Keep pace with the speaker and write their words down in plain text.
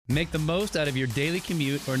Make the most out of your daily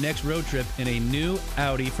commute or next road trip in a new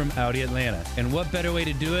Audi from Audi Atlanta. And what better way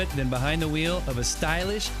to do it than behind the wheel of a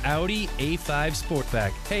stylish Audi A5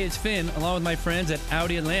 Sportback? Hey, it's Finn, along with my friends at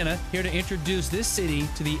Audi Atlanta, here to introduce this city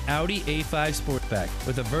to the Audi A5 Sportback.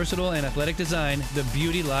 With a versatile and athletic design, the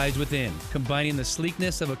beauty lies within, combining the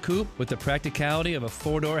sleekness of a coupe with the practicality of a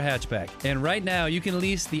four-door hatchback. And right now, you can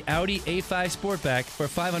lease the Audi A5 Sportback for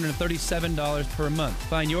 $537 per month.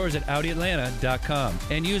 Find yours at AudiAtlanta.com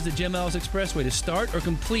and use the Jim Ellis Expressway to start or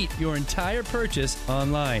complete your entire purchase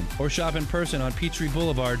online, or shop in person on Peachtree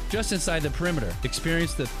Boulevard just inside the perimeter.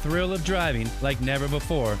 Experience the thrill of driving like never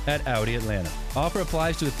before at Audi Atlanta. Offer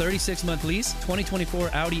applies to a 36-month lease, 2024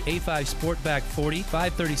 Audi A5 Sportback 40,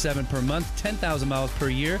 $537 per month, 10,000 miles per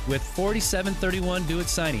year with $47.31 due at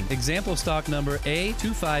signing. Example stock number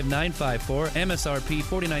A25954, MSRP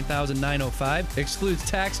 $49,905, excludes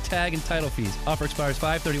tax, tag, and title fees. Offer expires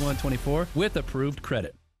 5/31/24 with approved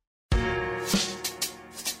credit.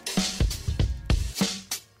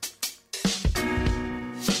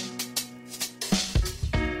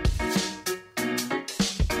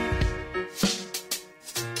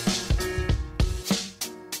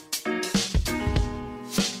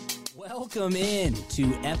 Welcome in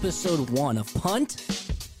to episode 1 of Punt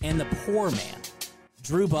and the Poor Man.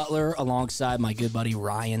 Drew Butler alongside my good buddy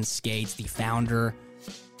Ryan Skates, the founder,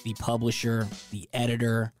 the publisher, the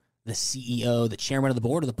editor, the CEO, the chairman of the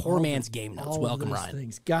board of the Poor Man's Game Notes. Welcome, Ryan.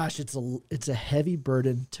 Things. Gosh, it's a heavy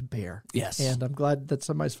burden to bear. Yes. And I'm glad that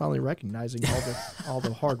somebody's finally recognizing all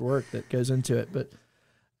the hard work that goes into it. But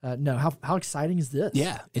no, how exciting is this?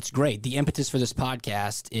 Yeah, it's great. The impetus for this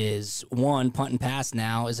podcast is, one, Punt and Pass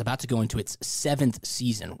now is about to go into its 7th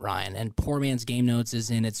season, Ryan, and Poor Man's Game Notes is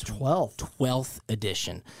in its 12th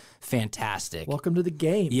edition. Fantastic. Welcome to the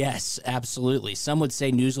game. Yes, absolutely. Some would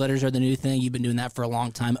say newsletters are the new thing. You've been doing that for a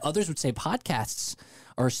long time. Others would say podcasts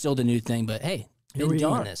are still the new thing, but hey, been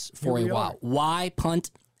doing this for a while. Why Punt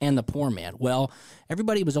and the Poor Man? Well,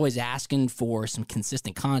 everybody was always asking for some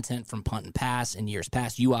consistent content from Punt and Pass in years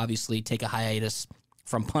past. You obviously take a hiatus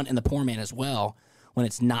from Punt and the Poor Man as well when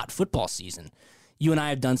it's not football season. You and I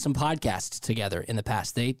have done some podcasts together in the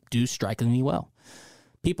past. They do strikingly well.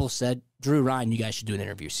 People said, Drew, Ryan, you guys should do an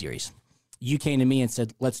interview series. You came to me and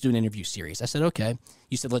said, let's do an interview series. I said, okay.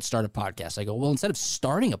 You said, let's start a podcast. I go, well, instead of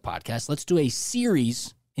starting a podcast, let's do a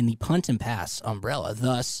series in the Punt and Pass umbrella.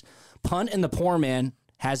 Thus, Punt and the Poor Man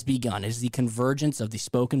has begun. It is the convergence of the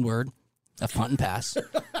spoken word of Punt and Pass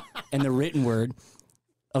and the written word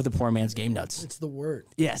of the Poor Man's Game Notes. It's the word.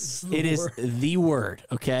 Yes, it is the word,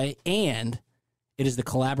 okay? And it is the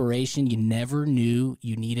collaboration you never knew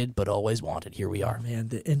you needed but always wanted. Here we are. Oh, man,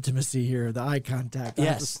 the intimacy here, the eye contact. I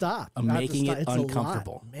have to stop. I'm making it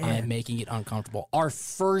uncomfortable. I am making it uncomfortable. Our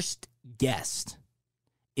first guest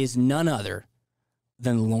is none other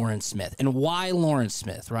than Lauren Smith. And why Lauren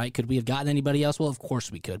Smith, right? Could we have gotten anybody else? Well, of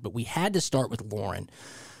course we could, but we had to start with Lauren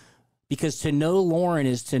because to know Lauren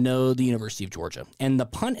is to know the University of Georgia. And the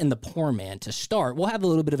Punt and the Poor Man, to start, we'll have a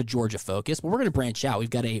little bit of a Georgia focus, but we're going to branch out. We've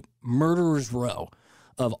got a murderer's row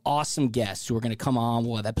of awesome guests who are going to come on.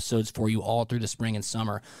 We'll have episodes for you all through the spring and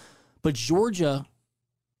summer. But Georgia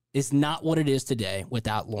is not what it is today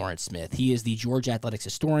without Lauren Smith. He is the Georgia athletics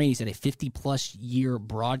historian. He's had a 50-plus year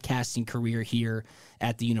broadcasting career here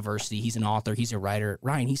at the university. He's an author. He's a writer.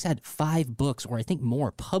 Ryan, he's had 5 books, or I think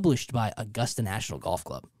more, published by Augusta National Golf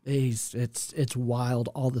Club. It's wild,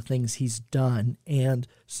 all the things he's done. And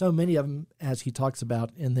so many of them, as he talks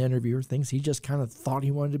about in the interview, are things he just kind of thought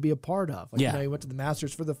he wanted to be a part of. Like, he went to the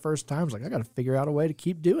Masters for the first time. He's like, I got to figure out a way to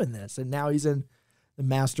keep doing this. And now he's in the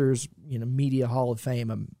Masters, Media Hall of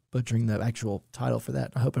Fame. I'm butchering the actual title for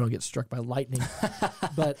that. I hope I don't get struck by lightning.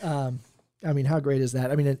 But, I mean, how great is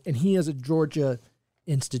that? I mean, and he is a Georgia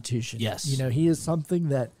institution. Yes. He is something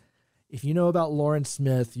that if you know about Lauren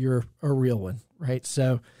Smith, you're a real one, right?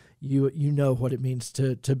 So you know what it means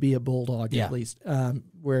to be a Bulldog, at least.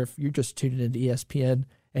 Where if you're just tuning into ESPN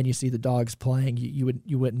and you see the Dogs playing,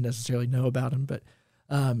 you wouldn't necessarily know about him. But,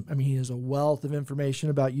 I mean, he has a wealth of information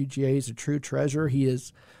about UGA. He's a true treasure. He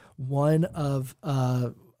is one of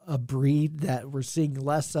a breed that we're seeing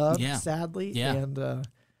less of, sadly. Yeah. And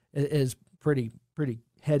it is pretty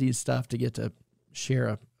heady stuff to get to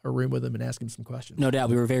share a room with him and ask him some questions. No doubt.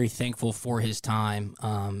 We were very thankful for his time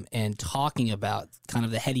and talking about kind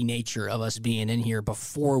of the heady nature of us being in here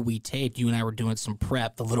before we taped. You and I were doing some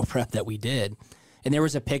prep, the little prep that we did. And there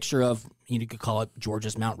was a picture of, you could call it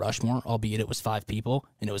Georgia's Mount Rushmore, albeit it was 5 people.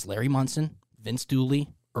 And it was Larry Munson, Vince Dooley,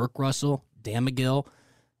 Irk Russell, Dan McGill,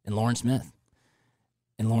 and Lauren Smith.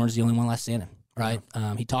 And Lauren's the only one left standing. right?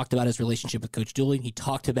 He talked about his relationship with Coach Dooley. He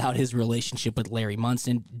talked about his relationship with Larry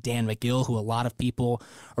Munson, Dan McGill, who a lot of people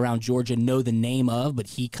around Georgia know the name of, but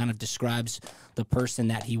he kind of describes the person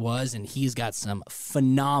that he was, and he's got some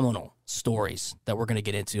phenomenal stories that we're going to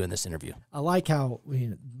get into in this interview. I like how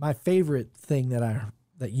my favorite thing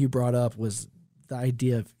that you brought up was the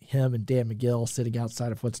idea of him and Dan McGill sitting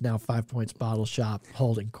outside of what's now 5 Points Bottle Shop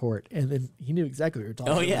holding court. And then he knew exactly what you were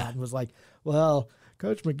talking about and was like, well,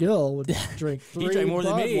 Coach McGill would drink 3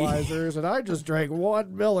 Budweisers, and I just drank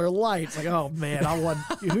 1 Miller Lite. It's like, oh, man,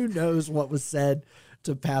 who knows what was said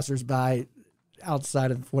to passersby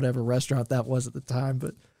outside of whatever restaurant that was at the time,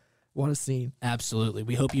 but what a scene. Absolutely.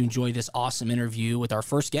 We hope you enjoy this awesome interview with our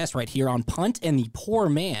first guest right here on Punt and the Poor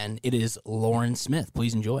Man. It is Lauren Smith.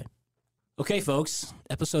 Please enjoy. Okay, folks,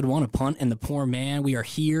 episode 1 of Punt and the Poor Man. We are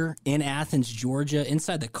here in Athens, Georgia,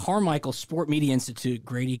 inside the Carmichael Sport Media Institute,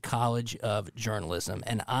 Grady College of Journalism.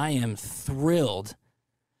 And I am thrilled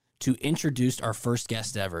to introduce our first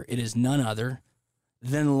guest ever. It is none other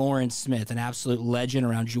than Lauren Smith, an absolute legend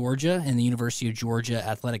around Georgia and the University of Georgia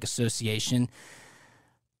Athletic Association.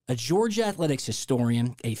 A Georgia athletics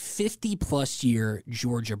historian, a 50-plus year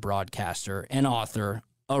Georgia broadcaster, an author,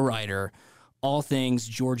 a writer, all things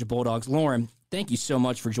Georgia Bulldogs. Lauren, thank you so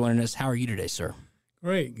much for joining us. How are you today, sir?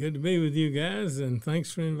 Great. Good to be with you guys, and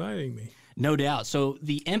thanks for inviting me. No doubt. So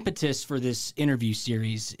the impetus for this interview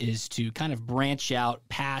series is to kind of branch out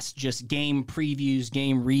past just game previews,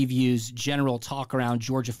 game reviews, general talk around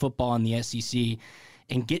Georgia football and the SEC,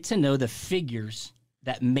 and get to know the figures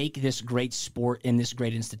that make this great sport and this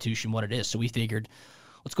great institution what it is. So we figured,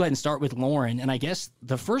 let's go ahead and start with Lauren. And I guess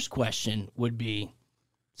the first question would be,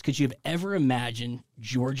 could you have ever imagined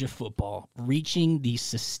Georgia football reaching the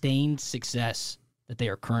sustained success that they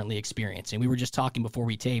are currently experiencing? We were just talking before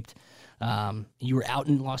we taped. You were out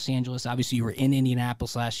in Los Angeles. Obviously, you were in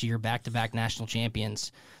Indianapolis last year, back-to-back national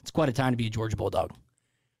champions. It's quite a time to be a Georgia Bulldog.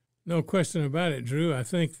 No question about it, Drew. I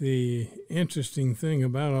think the interesting thing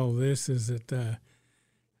about all this is that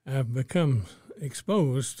I've become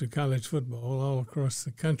exposed to college football all across the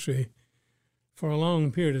country for a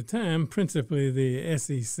long period of time, principally the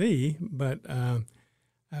SEC, but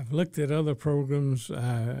I've looked at other programs.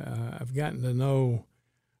 I've gotten to know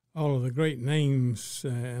all of the great names,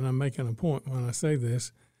 and I'm making a point when I say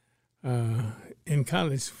this. In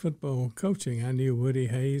college football coaching, I knew Woody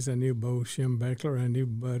Hayes, I knew Bo Schembechler, I knew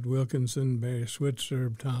Bud Wilkinson, Barry Switzer,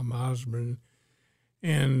 Tom Osborne,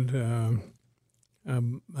 and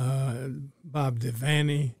Bob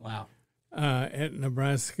Devaney. Wow. At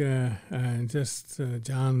Nebraska, and just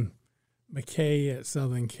John McKay at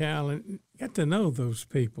Southern Cal, and got to know those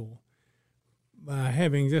people by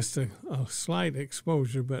having just a slight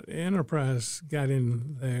exposure. But Enterprise got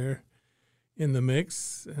in there in the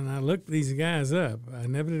mix, and I looked these guys up. I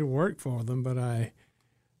never did work for them, but I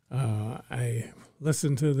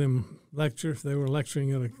listened to them lecture. If they were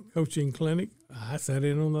lecturing at a coaching clinic, I sat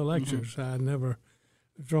in on the lectures. I'd never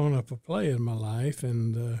drawn up a play in my life,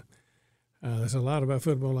 and there's a lot about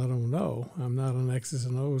football I don't know. I'm not an X's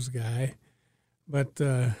and O's guy. But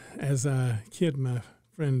as I kid my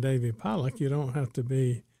friend Davey Pollock, you don't have to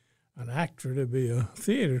be an actor to be a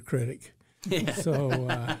theater critic. Yeah. So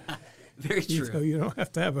very true. So you don't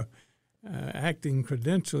have to have a acting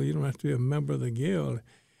credential. You don't have to be a member of the guild.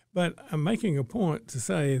 But I'm making a point to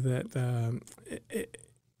say that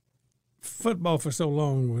football for so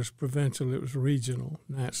long was provincial. It was regional.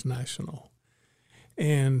 Now it's national.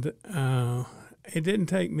 And it didn't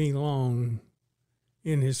take me long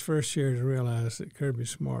in his first year to realize that Kirby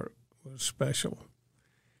Smart was special.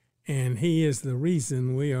 And he is the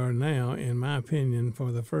reason we are now, in my opinion,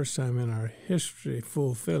 for the first time in our history,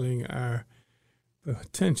 fulfilling our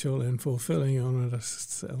potential and fulfilling on a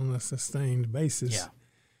sustained basis. Yeah.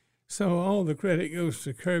 So all the credit goes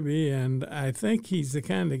to Kirby, and I think he's the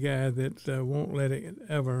kind of guy that won't let it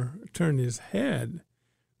ever turn his head,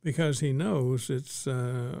 because he knows it's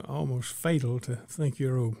almost fatal to think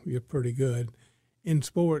you're pretty good in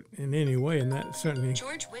sport in any way, and that certainly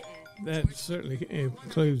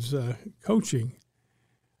includes coaching.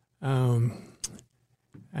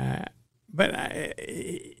 But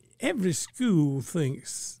every school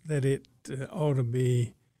thinks that it ought to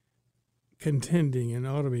be contending and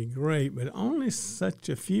ought to be great, but only such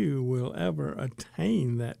a few will ever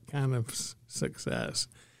attain that kind of success.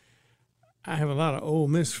 I have a lot of Ole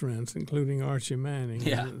Miss friends, including Archie Manning.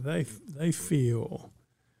 Yeah. They feel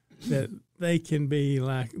that they can be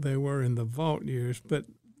like they were in the vault years, but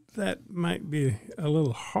that might be a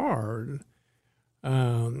little hard.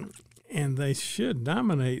 And they should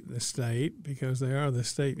dominate the state because they are the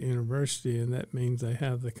state university, and that means they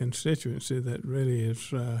have the constituency that really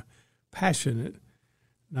is passionate,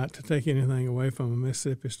 not to take anything away from a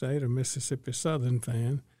Mississippi State or Mississippi Southern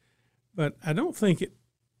fan, but I don't think it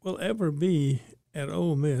will ever be at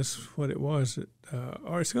Ole Miss what it was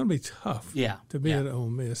or it's going to be tough to be at Ole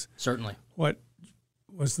Miss. Certainly. What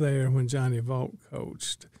was there when Johnny Vault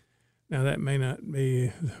coached. Now, that may not be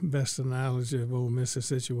the best analogy of Ole Miss's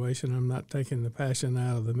situation. I'm not taking the passion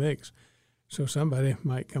out of the mix. So somebody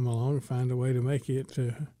might come along and find a way to make it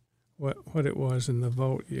to what it was in the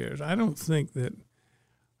Vault years. I don't think that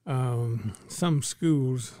some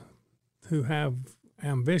schools who have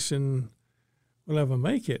ambition will ever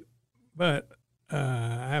make it. But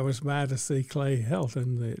I was by to see Clay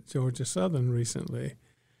Helton at Georgia Southern recently.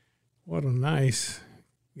 What a nice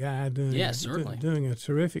guy doing a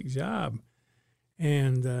terrific job.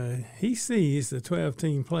 And he sees the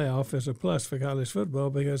 12-team playoff as a plus for college football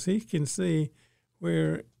because he can see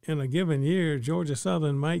where in a given year Georgia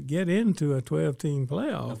Southern might get into a 12-team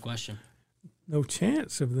playoff. No question. No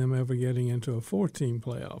chance of them ever getting into a 14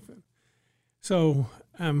 playoff. So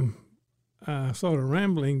I'm sort of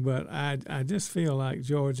rambling, but I just feel like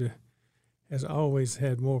Georgia has always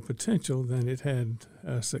had more potential than it had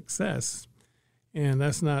success. And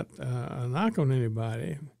that's not a knock on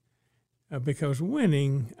anybody because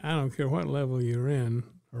winning, I don't care what level you're in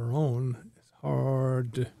or on, it's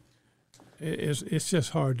hard. It's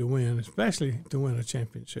just hard to win, especially to win a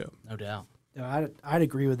championship. No doubt. No, I'd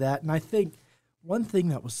agree with that. And I think one thing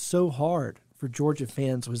that was so hard for Georgia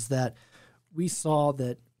fans was that we saw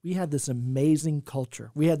that we had this amazing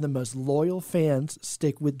culture. We had the most loyal fans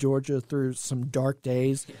stick with Georgia through some dark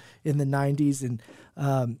days in the 90s.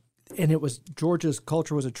 And it was Georgia's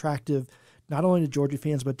culture was attractive not only to Georgia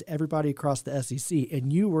fans but to everybody across the SEC.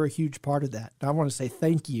 And you were a huge part of that. And I want to say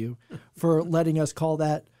thank you for letting us call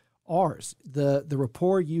that ours. The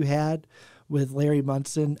rapport you had with Larry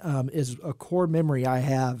Munson is a core memory I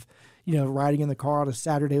have, riding in the car on a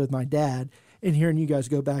Saturday with my dad and hearing you guys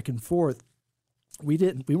go back and forth. We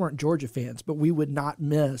weren't Georgia fans, but we would not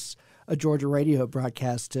miss a Georgia radio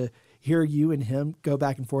broadcast to hear you and him go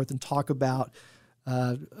back and forth and talk about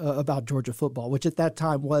Georgia football, which at that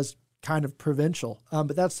time was kind of provincial.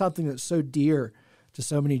 But that's something that's so dear to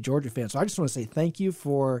so many Georgia fans. So I just want to say thank you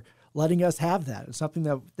for letting us have that. It's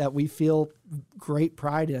something that we feel great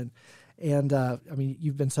pride in. And,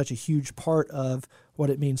 you've been such a huge part of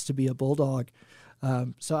what it means to be a Bulldog.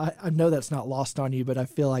 So I know that's not lost on you, but I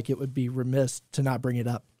feel like it would be remiss to not bring it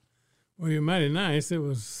up. Well, you're mighty nice. It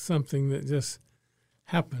was something that just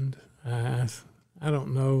happened. I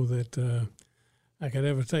don't know that I could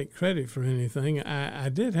ever take credit for anything. I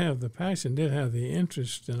did have the passion, did have the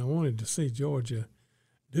interest, and I wanted to see Georgia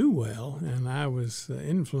do well. And I was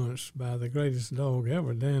influenced by the greatest dog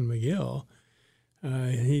ever, Dan McGill.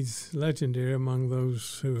 He's legendary among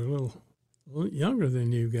those who are a little younger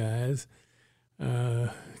than you guys.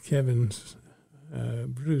 Kevin's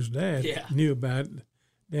bruised dad knew about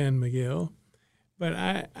Dan McGill. But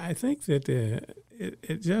I think that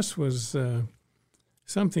it just was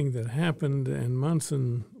something that happened, and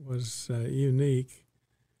Munson was unique.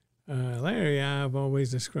 Larry, I've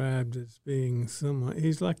always described as being someone.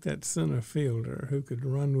 He's like that center fielder who could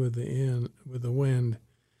run with the wind.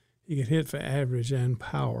 He could hit for average and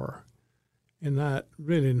power, and not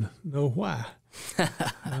really know why.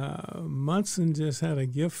 Munson just had a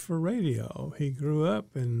gift for radio. He grew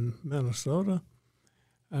up in Minnesota,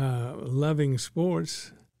 loving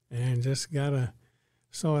sports, and just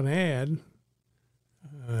saw an ad.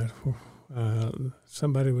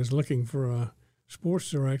 Somebody was looking for a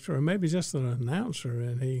sports director or maybe just an announcer,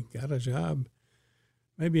 and he got a job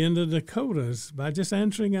maybe in the Dakotas by just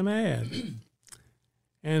answering an ad.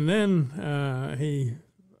 And then he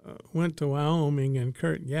went to Wyoming, and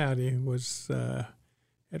Kurt Gowdy was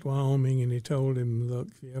at Wyoming, and he told him, look,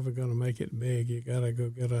 if you're ever going to make it big, you got to go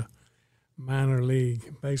get a minor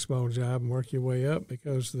league baseball job and work your way up,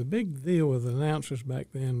 because the big deal with announcers back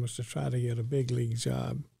then was to try to get a big league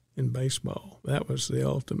job in baseball. That was the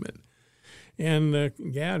ultimate. And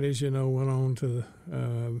Gowdy, went on to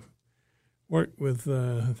work with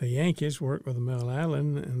the Yankees, worked with Mel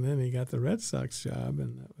Allen, and then he got the Red Sox job,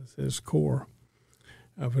 and that was his core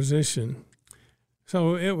position.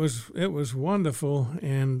 So it was wonderful,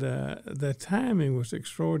 and the timing was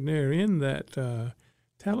extraordinary in that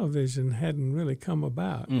television hadn't really come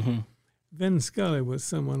about. Mm-hmm. Vin Scully was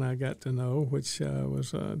someone I got to know, which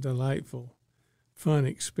was a delightful, fun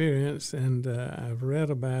experience, and I've read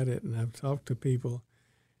about it and I've talked to people.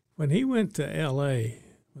 When he went to L.A.,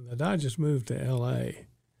 when the Dodgers moved to L.A.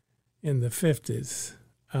 in the 50s,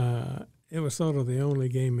 it was sort of the only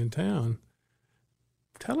game in town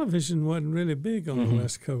television wasn't really big on the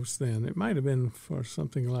West Coast then. It might have been for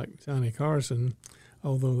something like Johnny Carson,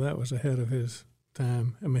 although that was ahead of his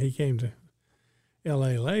time. I mean, he came to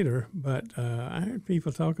L.A. later, but I heard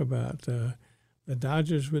people talk about the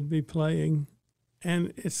Dodgers would be playing,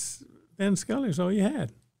 and it's Ben Scully's all you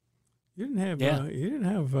had. You didn't have you didn't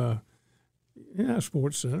have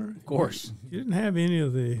Sports Center. Of course. You didn't have any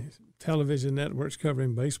of the television networks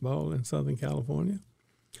covering baseball in Southern California.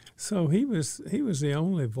 So he was the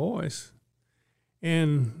only voice.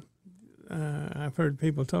 And I've heard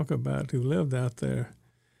people talk about who lived out there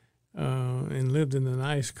and lived in the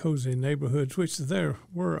nice, cozy neighborhoods, which there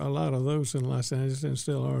were a lot of those in Los Angeles and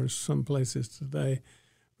still are in some places today.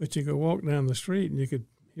 But you could walk down the street and you could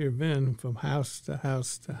hear Ben from house to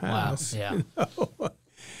house to house. Wow, yeah. You know?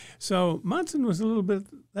 So Munson was a little bit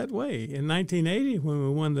that way. In 1980, when we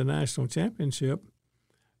won the national championship,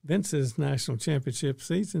 Vince's national championship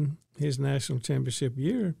season, his national championship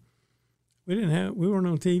year, we weren't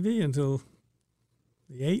on TV until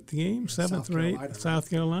the 8th game, 7th or 8th, South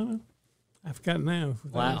Carolina. I forgot now.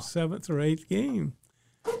 Wow. 7th or 8th game.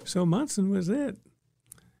 So Munson was it.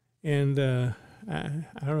 And I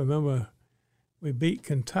remember we beat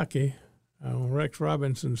Kentucky on Rex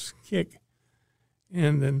Robinson's kick.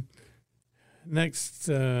 And then next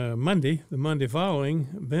Monday, the Monday following,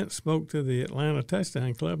 Vince spoke to the Atlanta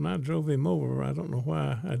Touchdown Club, and I drove him over. I don't know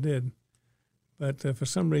why I did. But for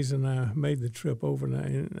some reason, I made the trip over,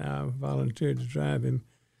 and I volunteered to drive him.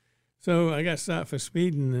 So I got stopped for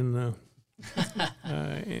speeding in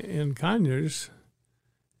Conyers,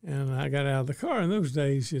 and I got out of the car. In those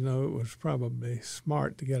days, it was probably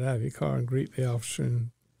smart to get out of your car and greet the officer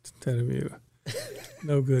and tell him you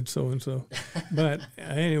no good so-and-so. But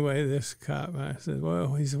anyway, this cop, I said,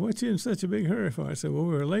 he said, what you in such a big hurry for? I said, well,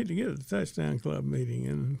 we were late to get at the Touchdown Club meeting,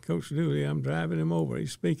 and Coach Dooley, I'm driving him over.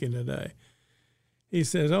 He's speaking today. He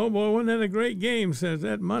says, oh, boy, wasn't that a great game? Says,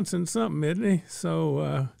 that Munson something, isn't he?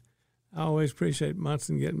 So I always appreciate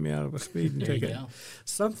Munson getting me out of a speeding ticket.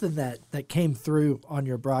 Something that came through on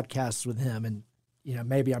your broadcasts with him, and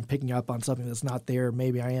maybe I'm picking up on something that's not there,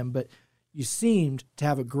 maybe I am, but you seemed to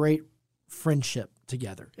have a great friendship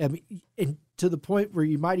together. I mean, and to the point where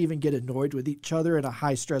you might even get annoyed with each other in a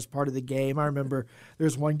high-stress part of the game. I remember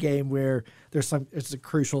there's one game where it's a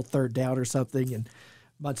crucial third down or something, and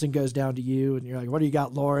Munson goes down to you, and you're like, what do you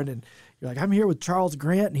got, Lauren? And you're like, I'm here with Charles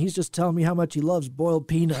Grant, and he's just telling me how much he loves boiled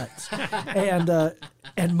peanuts. and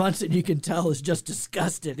Munson, you can tell, is just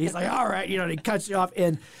disgusted. He's like, all right, and he cuts you off,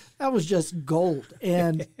 and that was just gold.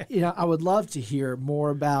 And, I would love to hear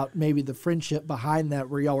more about maybe the friendship behind that,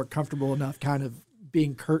 where y'all were comfortable enough kind of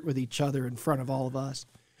being curt with each other in front of all of us.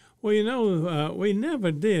 Well, we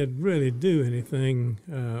never did really do anything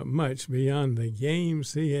much beyond the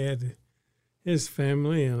games. He had his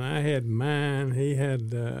family, and I had mine. He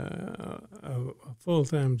had a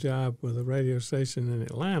full-time job with a radio station in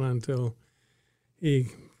Atlanta until he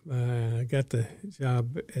got the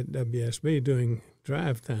job at WSB doing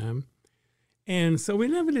drive time. And so we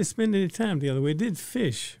never did spend any time together. We did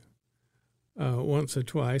fish once or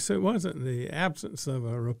twice. So it wasn't the absence of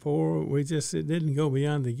a rapport. It didn't go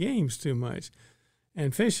beyond the games too much.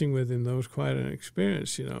 And fishing with him, though, was quite an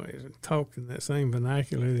experience. He talked in that same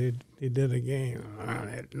vernacular he did a game.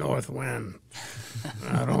 That north wind,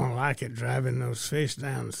 I don't like it driving those fish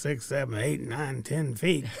down 6, 7, 8, 9, 10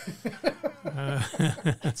 feet.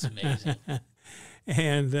 That's amazing.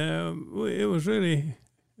 And it was really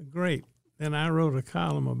great. Then I wrote a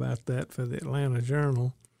column about that for the Atlanta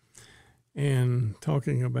Journal, and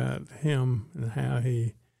talking about him and how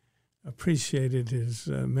he appreciated his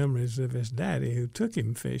memories of his daddy who took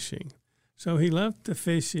him fishing. So he loved to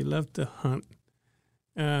fish, he loved to hunt.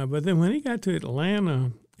 But then when he got to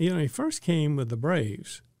Atlanta, he first came with the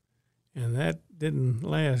Braves, and that didn't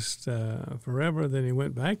last forever. Then he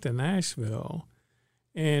went back to Nashville,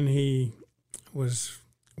 and he was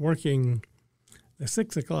working the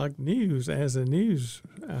 6 o'clock news as a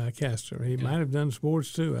newscaster. He might have done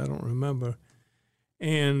sports too, I don't remember.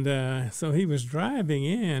 And so he was driving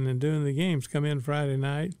in and doing the games, come in Friday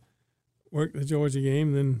night, work the Georgia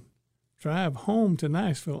game, then drive home to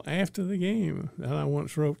Nashville after the game. And I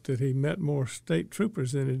once wrote that he met more state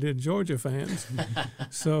troopers than he did Georgia fans.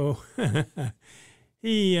 So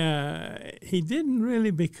he didn't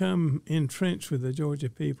really become entrenched with the Georgia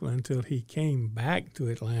people until he came back to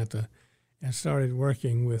Atlanta and started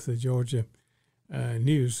working with the Georgia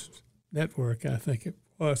News Network, I think it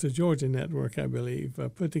was, the Georgia Network, I believe,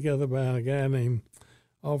 put together by a guy named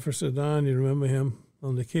Officer Don. You remember him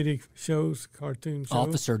on the kiddie shows, cartoon shows?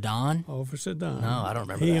 Officer Don? Officer Don. No, I don't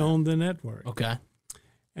remember He that. owned the network. Okay.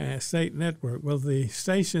 state network. Well, the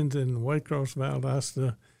stations in Waycross,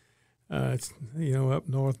 Valdosta, up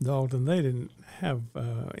north Dalton, they didn't have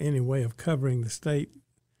any way of covering the state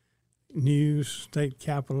news, state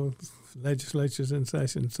capitol, legislatures in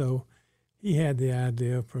session. So he had the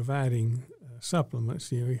idea of providing supplements.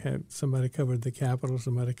 He had somebody covered the Capitol,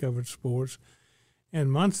 somebody covered sports,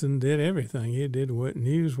 and Munson did everything. He did what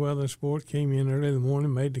news, weather, sport. Came in early in the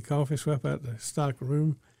morning, made the coffee, swept out the stock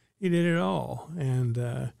room. He did it all, and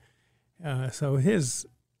so his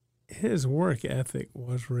work ethic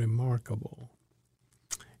was remarkable.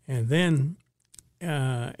 And then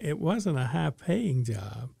it wasn't a high-paying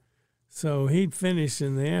job, so he'd finish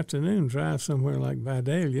in the afternoon, drive somewhere like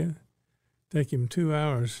Vidalia, take him 2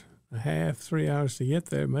 hours and a half, 3 hours to get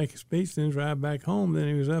there, make a speech, then drive back home. Then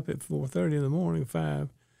he was up at 4:30 in the morning, 5.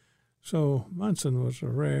 So Munson was a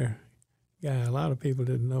rare guy. A lot of people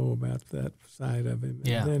didn't know about that side of him.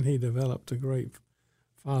 Yeah. And then he developed a great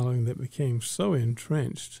following that became so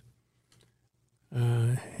entrenched.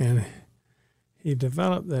 And he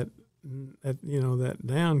developed that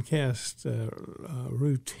downcast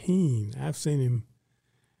routine. I've seen him.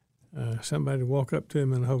 Somebody walk up to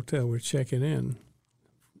him in a hotel. We're checking in,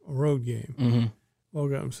 a road game. Mm-hmm.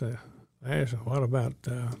 Walk up and say, "What about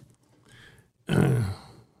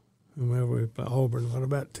whomever we play, Auburn? What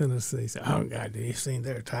about Tennessee?" Say, "Oh God, have you seen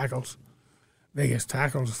their tackles? Biggest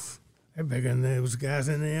tackles. They're bigger than those guys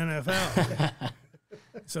in the NFL."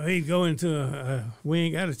 So he'd go into a "we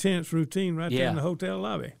ain't got a chance" routine right there in the hotel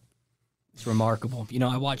lobby. It's remarkable.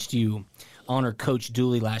 I watched you honor Coach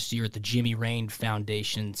Dooley last year at the Jimmy Rain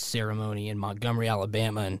Foundation ceremony in Montgomery,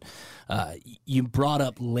 Alabama, and you brought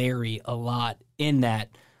up Larry a lot in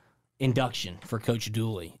that induction for Coach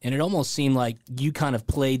Dooley. And it almost seemed like you kind of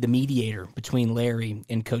played the mediator between Larry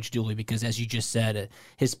and Coach Dooley because, as you just said,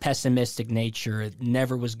 his pessimistic nature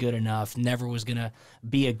never was good enough, never was going to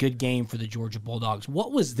be a good game for the Georgia Bulldogs.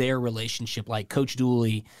 What was their relationship like, Coach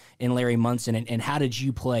Dooley and Larry Munson, and how did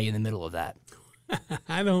you play in the middle of that?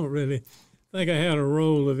 I don't really think I had a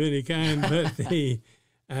role of any kind, but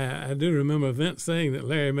I do remember Vince saying that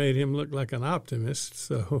Larry made him look like an optimist,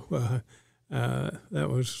 so that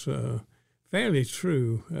was fairly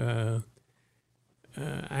true.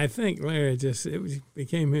 I think Larry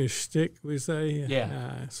became his shtick, we say.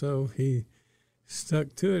 Yeah. So he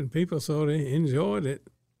stuck to it, and people sort of enjoyed it.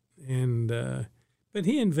 And but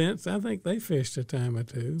he and Vince, I think they fished a time or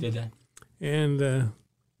two. Did they? And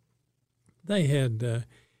they had,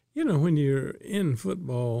 when you're in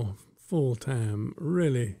football full time,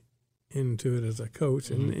 really into it as a coach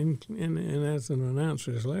and as an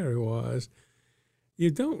announcer as Larry was, you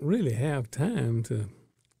don't really have time to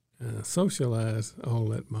socialize all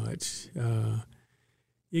that much.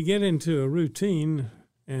 You get into a routine,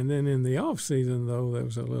 and then in the off season, though, there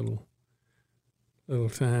was a little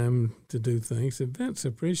time to do things. And Vince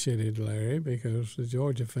appreciated Larry because the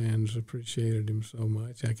Georgia fans appreciated him so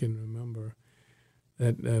much. I can remember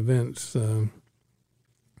that Vince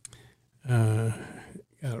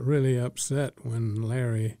got really upset when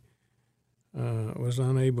Larry was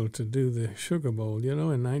unable to do the Sugar Bowl.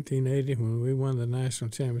 In 1980, when we won the national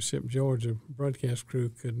championship, Georgia broadcast crew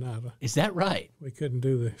could not. Is that right? We couldn't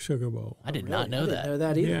do the Sugar Bowl. I did not know that. I didn't know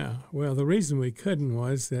that either. Yeah. Well, the reason we couldn't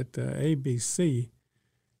was that ABC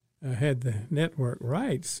had the network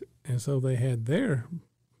rights, and so they had their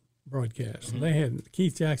broadcast. They had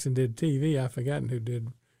Keith Jackson did TV. I've forgotten who did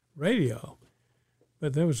radio.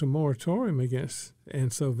 But there was a moratorium against,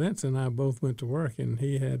 and so Vince and I both went to work, and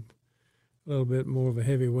he had a little bit more of a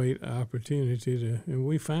heavyweight opportunity to, and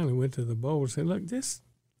we finally went to the bowl and said, "Look, just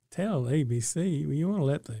tell ABC, you want to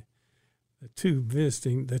let the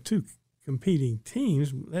two competing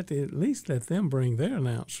teams, at least let them bring their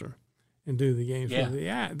announcer and do the games."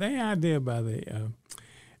 Yeah. So the idea by the,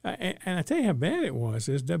 and I tell you how bad it was,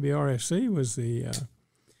 is WRFC was the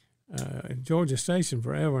Georgia station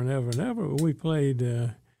forever and ever and ever. We played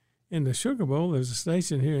in the Sugar Bowl. There's a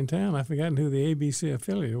station here in town. I've forgotten who the ABC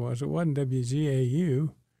affiliate was. It wasn't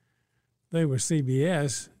WGAU. They were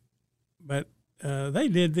CBS, but they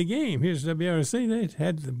did the game. Here's WRC. They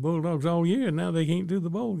had the Bulldogs all year, and now they can't do the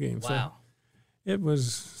bowl game. Wow. So it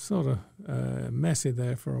was sort of messy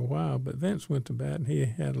there for a while, but Vince went to bat, and he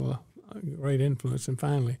had a great influence. And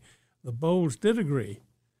finally, the Bowls did agree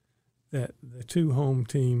that the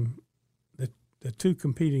the two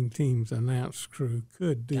competing teams' announced crew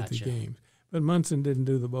could do the games. But Munson didn't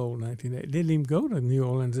do the bowl in 1980. Didn't even go to New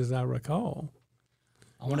Orleans, as I recall.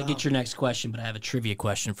 I want to get your next question, but I have a trivia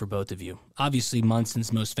question for both of you. Obviously,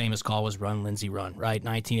 Munson's most famous call was Run, Lindsey, Run, right?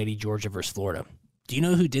 1980 Georgia versus Florida. Do you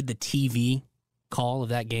know who did the TV call of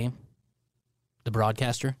that game? The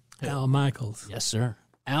broadcaster? Al Michaels. Yes, sir.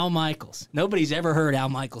 Al Michaels. Nobody's ever heard Al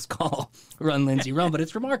Michaels call Run, Lindsey, Run, but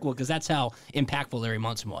it's remarkable because that's how impactful Larry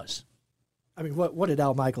Munson was. I mean, what did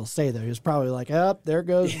Al Michaels say, though? He was probably like, there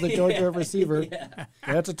goes the Georgia receiver. Yeah.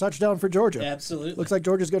 That's a touchdown for Georgia. Absolutely. Looks like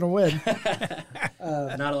Georgia's going to win.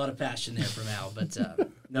 Not a lot of passion there from Al, but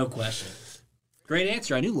no question. Great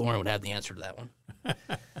answer. I knew Lauren would have the answer to that one.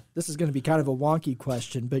 This is going to be kind of a wonky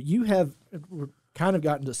question, but you have kind of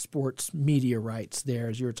gotten to sports media rights there,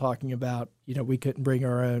 as you were talking about, we couldn't bring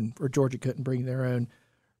our own, or Georgia couldn't bring their own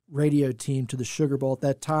radio team to the Sugar Bowl at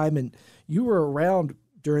that time. And you were around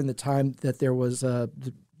during the time that there was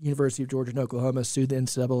the University of Georgia and Oklahoma sued the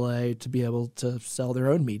NCAA to be able to sell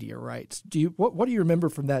their own media rights. What do you remember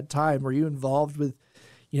from that time? Were you involved with,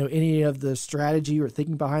 any of the strategy or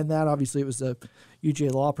thinking behind that? Obviously, it was a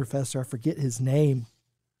UGA law professor. I forget his name,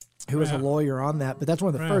 who was a lawyer on that. But that's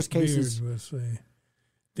one of the first cases. Beard was the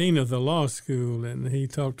dean of the law school, and he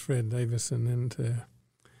talked Fred Davison into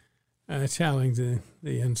challenging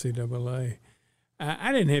the NCAA.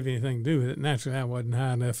 I didn't have anything to do with it. Naturally, I wasn't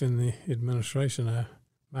high enough in the administration. I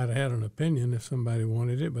might have had an opinion if somebody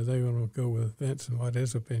wanted it, but they were going to go with Vince and what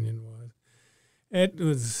his opinion was. It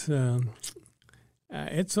was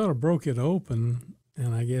it sort of broke it open,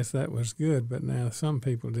 and I guess that was good. But now some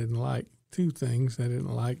people didn't like two things. They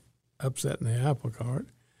didn't like upsetting the apple cart.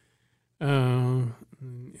 And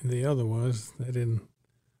the other was they didn't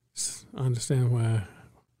understand why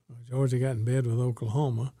Georgia got in bed with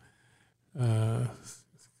Oklahoma. They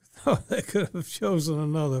could have chosen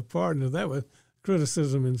another partner. That was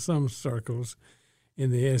criticism in some circles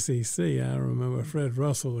in the SEC. I remember Fred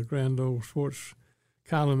Russell, the grand old sports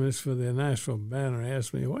columnist for the Nashville Banner,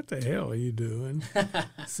 asked me, "What the hell are you doing?"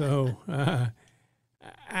 So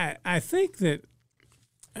I think that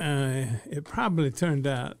it probably turned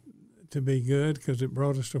out to be good because it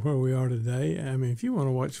brought us to where we are today. I mean, if you want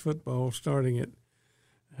to watch football starting at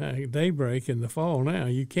daybreak in the fall now,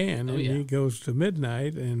 you can. And it goes to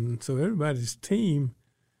midnight, and so everybody's team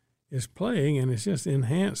is playing, and it's just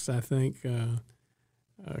enhanced, I think,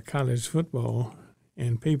 college football,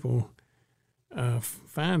 and people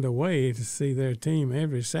find a way to see their team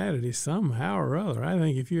every Saturday somehow or other. I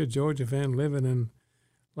think if you're a Georgia fan living in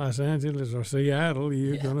Los Angeles or Seattle,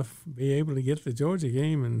 you're going to be able to get the Georgia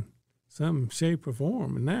game in some shape or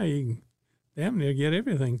form. And now you can damn near get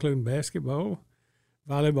everything, including basketball,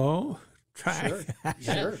 volleyball, track.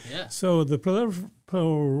 Sure. Yeah. So the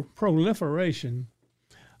proliferation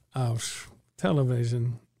of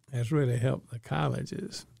television has really helped the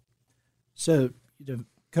colleges. So,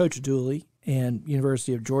 Coach Dooley and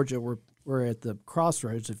University of Georgia were at the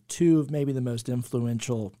crossroads of two of maybe the most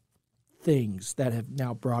influential things that have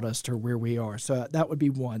now brought us to where we are. So that would be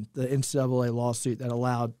one, the NCAA lawsuit that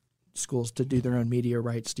allowed schools to do their own media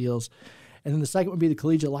rights deals. And then the second would be the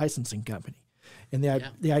collegiate licensing company. And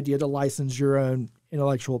the idea to license your own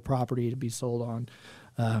intellectual property to be sold on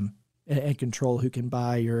and control who can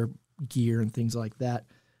buy your gear and things like that.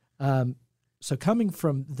 So coming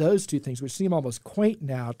from those two things, which seem almost quaint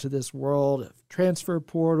now, to this world of transfer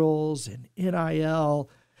portals and NIL,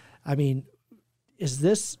 I mean, is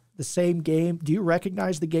this the same game? Do you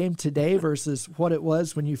recognize the game today versus what it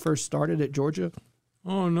was when you first started at Georgia?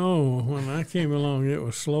 Oh, no. When I came along, it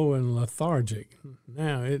was slow and lethargic.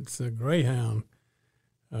 Now it's a greyhound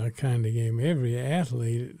kind of game. Every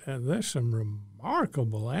athlete, there's some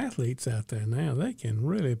remarkable athletes out there now. They can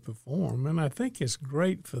really perform, and I think it's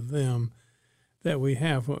great for them that we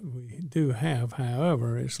have what we do have.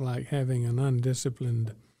 However, it's like having an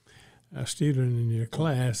undisciplined student in your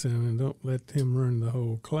class and don't let him run the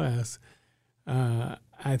whole class.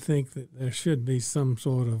 I think that there should be some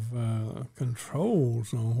sort of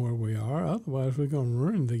controls on where we are. Otherwise, we're going to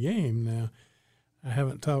ruin the game. Now, I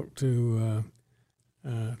haven't talked to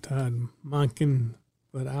Todd Monken,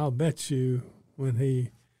 but I'll bet you when he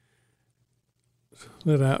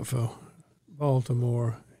lit out for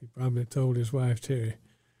Baltimore, he probably told his wife, Terry,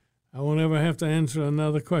 "I won't ever have to answer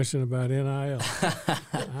another question about NIL."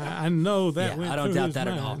 I know that went I don't through doubt his that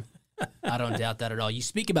mind. at all. I don't doubt that at all. You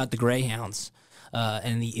speak about the Greyhounds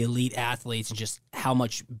and the elite athletes and just how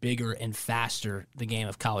much bigger and faster the game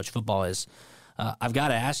of college football is. I've got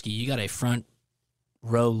to ask you, you got a front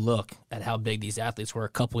row look at how big these athletes were a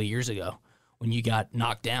couple of years ago when you got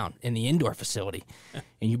knocked down in the indoor facility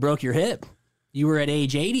and you broke your hip. You were at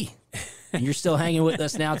age 80. And you're still hanging with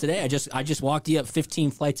us now today. I just walked you up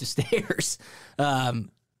 15 flights of stairs.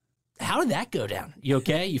 How did that go down? You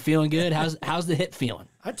okay? You feeling good? How's the hip feeling?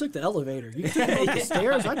 I took the elevator. You took the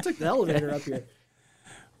stairs. I took the elevator up here.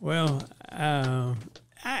 Well,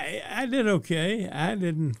 I did okay. I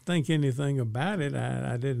didn't think anything about it.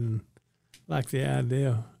 I didn't like the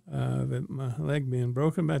idea my leg being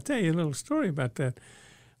broken. But I'll tell you a little story about that.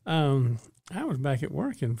 I was back at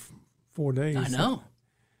work in 4 days. I know.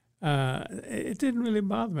 It didn't really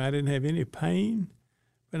bother me. I didn't have any pain.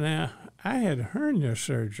 But now, I had hernia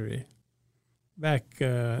surgery back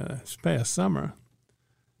this past summer,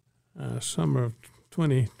 summer of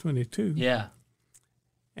 2022. Yeah.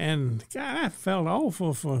 And, God, I felt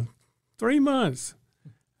awful for 3 months.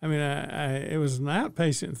 I mean, it was an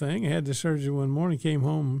outpatient thing. I had the surgery one morning, came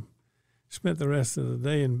home, spent the rest of the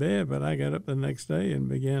day in bed, but I got up the next day and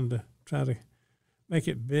began to try to make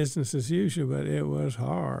it business as usual, but it was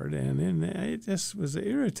hard. And then it just was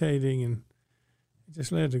irritating, and it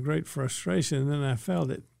just led to great frustration. And then I felt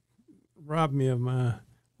it robbed me of my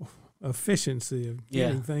efficiency of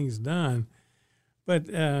getting things done.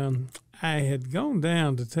 But I had gone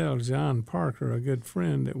down to tell John Parker, a good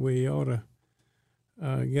friend, that we ought to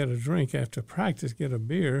get a drink after practice, get a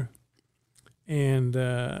beer. And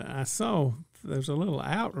I saw there was a little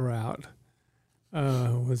out route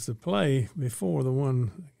was the play before the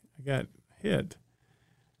one I got hit.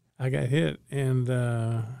 And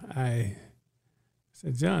I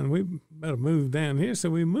said, John, we better move down here. So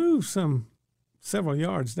we moved several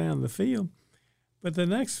yards down the field. But the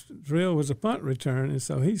next drill was a punt return, and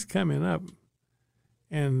so he's coming up.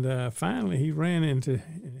 And finally he ran into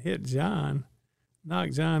and hit John,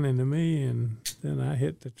 knocked John into me, and then I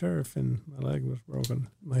hit the turf, and my leg was broken.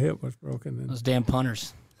 My hip was broken. And those damn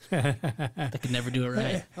punters. They could never do it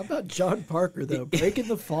right. How about John Parker, though, breaking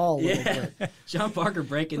the fall a little bit? John Parker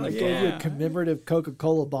breaking the fall. Gave you a commemorative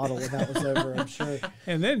Coca-Cola bottle when that was over, I'm sure.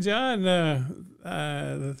 And then, John,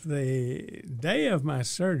 the day of my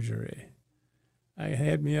surgery, I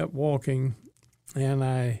had me up walking, and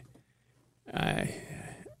I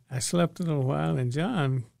slept a little while, and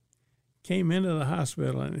John came into the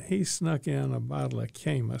hospital, and he snuck in a bottle of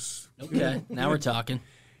Camus. Okay, now we're talking.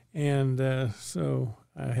 And so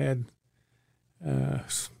I had a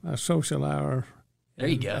social hour. There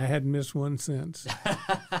you go. I hadn't missed one since.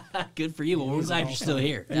 Good for you. Well, we're glad you're still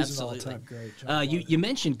here. Absolutely. You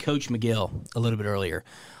mentioned Coach McGill a little bit earlier.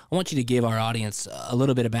 I want you to give our audience a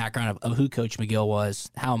little bit of background of who Coach McGill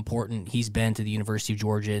was, how important he's been to the University of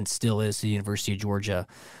Georgia and still is to the University of Georgia.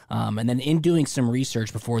 And then in doing some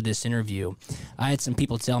research before this interview, I had some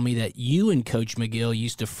people tell me that you and Coach McGill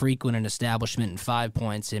used to frequent an establishment in 5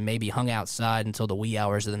 Points and maybe hung outside until the wee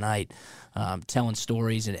hours of the night, telling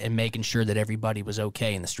stories and making sure that everybody was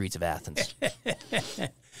okay in the streets of Athens.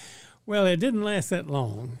 Well, it didn't last that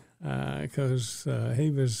long because he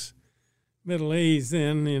was middle-aged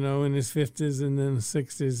then, in his 50s and then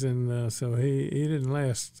 60s, and so he didn't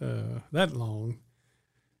last that long.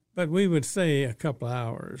 But we would say a couple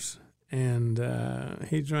hours, and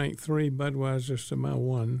he drank 3 Budweisers to my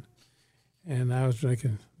 1, and I was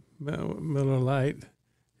drinking Miller Lite.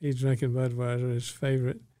 He's drinking Budweiser, his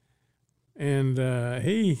favorite. And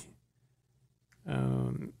he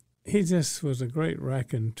just was a great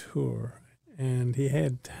raconteur, and he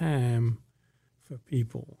had time for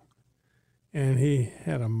people. And he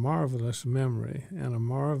had a marvelous memory and a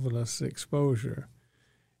marvelous exposure.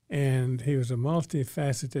 And he was a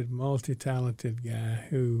multifaceted, multi-talented guy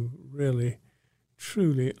who really,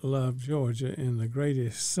 truly loved Georgia in the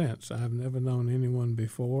greatest sense. I've never known anyone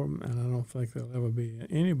before, and I don't think there'll ever be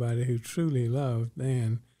anybody who truly loved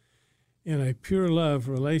Dan in a pure love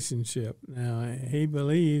relationship. Now, he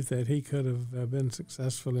believed that he could have been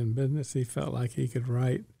successful in business. He felt like he could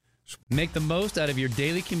write. Make the most out of your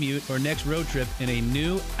daily commute or next road trip in a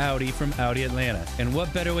new Audi from Audi Atlanta. And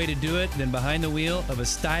what better way to do it than behind the wheel of a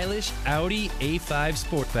stylish Audi A5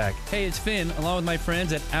 Sportback. Hey, it's Finn, along with my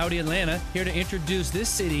friends at Audi Atlanta, here to introduce this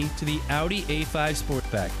city to the Audi A5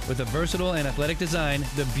 Sportback. With a versatile and athletic design,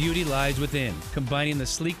 the beauty lies within, combining the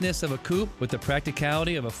sleekness of a coupe with the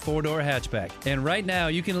practicality of a 4-door hatchback. And right now,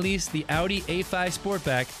 you can lease the Audi A5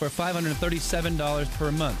 Sportback for $537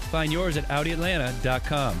 per month. Find yours at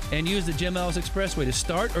AudiAtlanta.com. And use the Jim Ellis Expressway to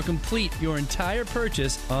start or complete your entire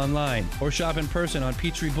purchase online, or shop in person on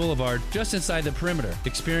Peachtree Boulevard just inside the perimeter.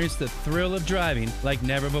 Experience the thrill of driving like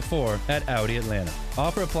never before at Audi Atlanta.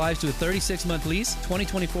 Offer applies to a 36-month lease,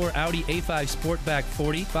 2024 Audi A5 Sportback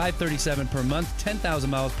 40, $537 per month, 10,000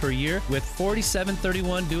 miles per year with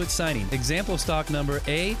 $4,731 due at signing. Example stock number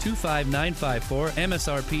A25954,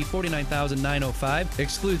 MSRP $49,905,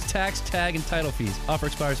 excludes tax, tag, and title fees. Offer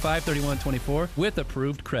expires 5/31/24 with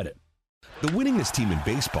approved credit. The winningest team in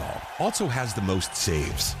baseball also has the most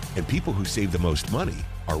saves, and people who save the most money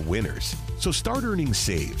are winners. So start earning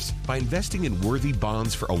saves by investing in worthy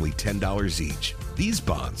bonds for only $10 each. These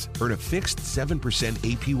bonds earn a fixed 7%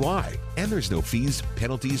 APY, and there's no fees,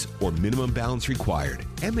 penalties, or minimum balance required,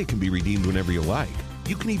 and they can be redeemed whenever you like.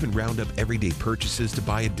 You can even round up everyday purchases to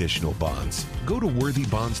buy additional bonds. Go to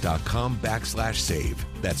worthybonds.com/save.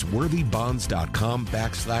 That's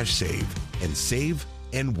worthybonds.com/save and save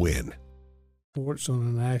and win. Sports on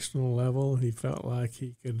a national level, he felt like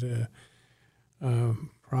he could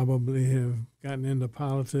probably have gotten into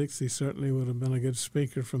politics. He certainly would have been a good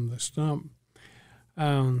speaker from the stump.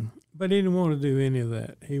 But he didn't want to do any of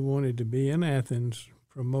that. He wanted to be in Athens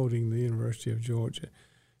promoting the University of Georgia.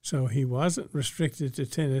 So he wasn't restricted to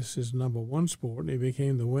tennis, his number one sport. He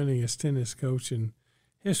became the winningest tennis coach in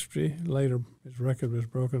history. Later, his record was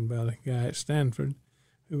broken by the guy at Stanford,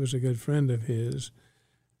 who was a good friend of his.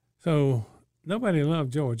 So nobody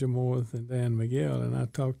loved Georgia more than Dan McGill, and I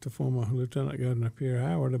talked to former Lieutenant Governor Pierre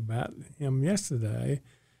Howard about him yesterday,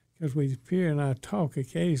 because Pierre and I talk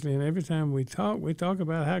occasionally, and every time we talk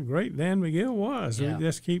about how great Dan McGill was. Yeah. He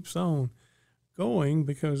just keeps on going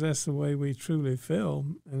because that's the way we truly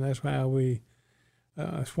feel, and that's why we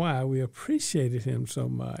appreciated him so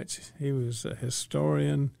much. He was a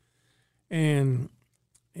historian, and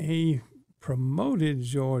he promoted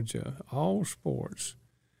Georgia, all sports.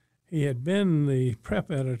 He had been the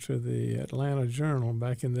prep editor of the Atlanta Journal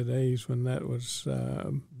back in the days when that was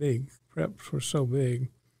big. Preps were so big.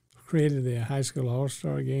 Created the high school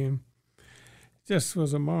all-star game. Just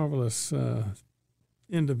was a marvelous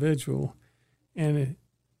individual, and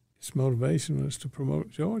his motivation was to promote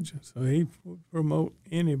Georgia. So he would promote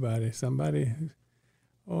anybody.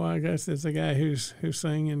 I guess there's a guy who's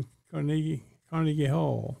sang in Carnegie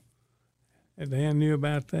Hall. And Dan knew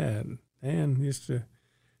about that. Dan used to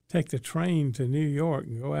take the train to New York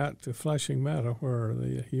and go out to Flushing Meadow, where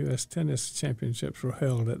the U.S. Tennis Championships were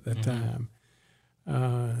held at that time.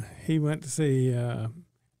 He went to see,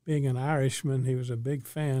 being an Irishman, he was a big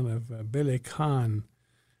fan of Billy Conn,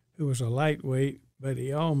 who was a lightweight, but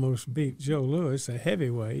he almost beat Joe Louis, a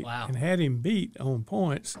heavyweight, and had him beat on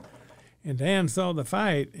points. And Dan saw the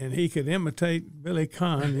fight, and he could imitate Billy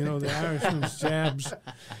Conn, the Irishman's jabs.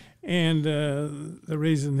 And the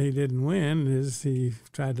reason he didn't win is he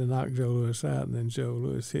tried to knock Joe Louis out, and then Joe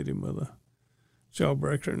Louis hit him with a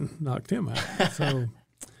jawbreaker and knocked him out. So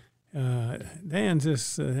Dan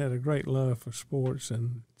just had a great love for sports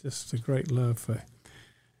and just a great love for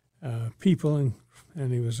people,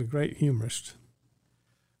 and he was a great humorist.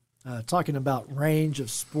 Talking about range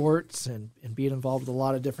of sports and being involved with a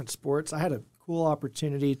lot of different sports, I had a cool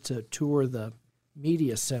opportunity to tour the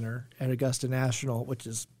media center at Augusta National, which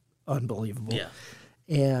is unbelievable. Yeah.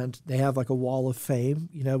 And they have like a wall of fame,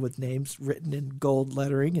 with names written in gold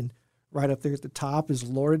lettering, and right up there at the top is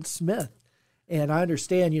Lawrence Smith. And I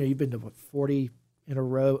understand, you've been to 40 in a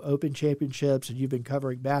row Open Championships, and you've been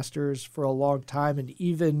covering Masters for a long time, and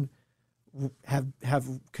even have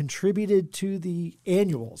contributed to the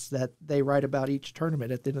annuals that they write about each tournament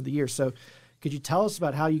at the end of the year. So could you tell us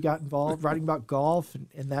about how you got involved writing about golf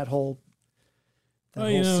and that whole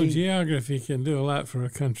scene? Geography can do a lot for a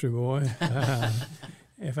country boy.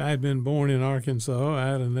 If I had been born in Arkansas,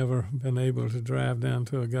 I'd have never been able to drive down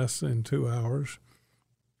to Augusta in 2 hours.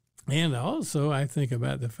 And also, I think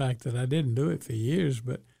about the fact that I didn't do it for years,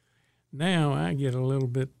 but now I get a little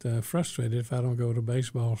bit frustrated if I don't go to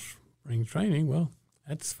baseball spring training. Well,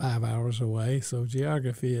 that's 5 hours away, so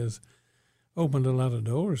geography has opened a lot of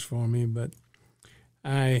doors for me. But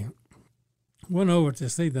I went over to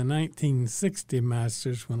see the 1960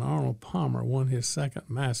 Masters when Arnold Palmer won his second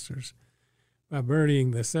Masters by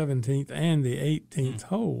birdieing the 17th and the 18th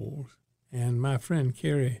holes. And my friend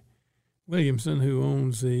Kerry Williamson, who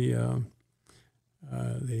owns the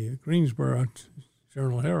Greensboro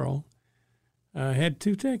Journal-Herald, had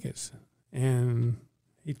 2 tickets, and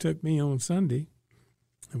he took me on Sunday,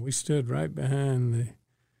 and we stood right behind the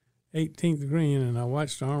 18th green, and I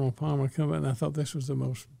watched Arnold Palmer come up, and I thought this was the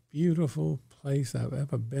most beautiful place I've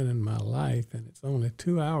ever been in my life, and it's only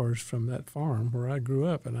 2 hours from that farm where I grew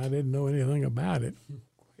up, and I didn't know anything about it.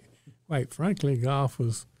 Quite frankly, golf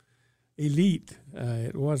was elite.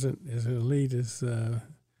 It wasn't as elite as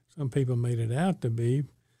some people made it out to be,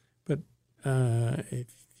 but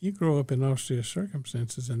if you grow up in austere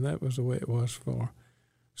circumstances, and that was the way it was for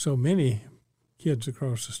so many kids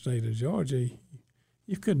across the state of Georgia,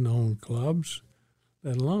 you couldn't own clubs,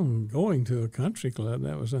 let alone going to a country club.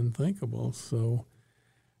 That was unthinkable. So,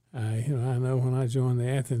 I know when I joined the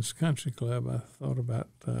Athens Country Club, I thought about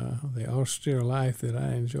the austere life that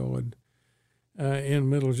I enjoyed in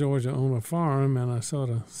Middle Georgia on a farm, and I sort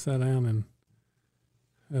of sat down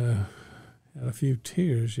and had a few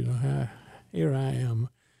tears. Here I am,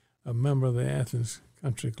 a member of the Athens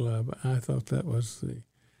Country Club. I thought that was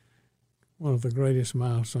one of the greatest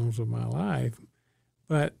milestones of my life.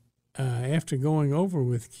 But after going over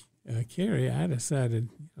with carry, I decided,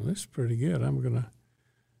 this is pretty good. I'm going to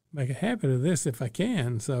make a habit of this if I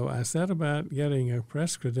can. So I set about getting a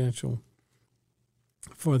press credential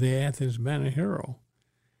for the Athens Banner-Herald.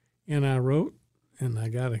 And I wrote, and I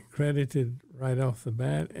got accredited right off the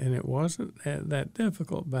bat, and it wasn't that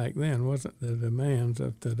difficult back then, wasn't the demands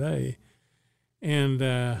of today. And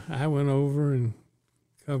I went over and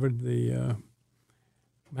covered the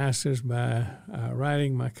Masters by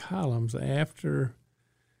writing my columns after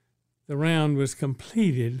the round was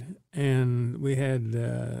completed, and we had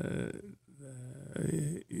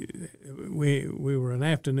we were an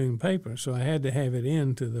afternoon paper, so I had to have it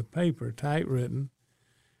into the paper typewritten.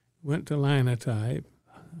 Went to linotype,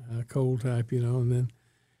 cold type, and then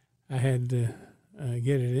I had to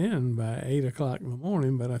get it in by 8 o'clock in the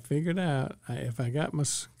morning. But I figured out if I got my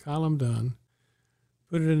column done,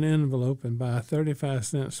 put it in an envelope, and buy a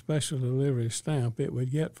 35-cent special delivery stamp, it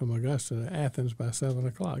would get from Augusta to Athens by 7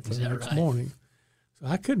 o'clock the next morning. So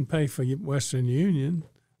I couldn't pay for Western Union,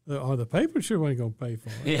 or the paper sure wasn't going to pay for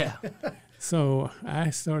it. Yeah. So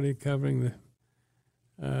I started covering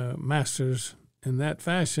the Masters in that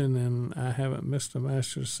fashion, and I haven't missed a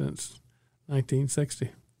Masters since 1960.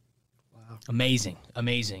 Wow. Amazing.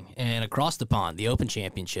 And across the pond, the Open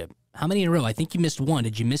Championship. How many in a row? I think you missed one.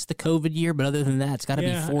 Did you miss the COVID year? But other than that, it's got to be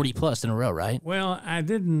 40-plus in a row, right? Well, I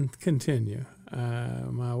didn't continue.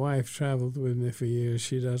 My wife traveled with me for years.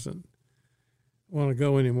 She doesn't want to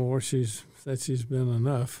go anymore. She's said she's been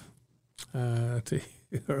enough to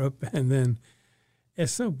Europe. And then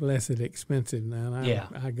it's so blessed expensive now.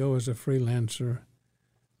 I go as a freelancer.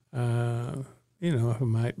 If I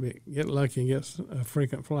might get lucky and get a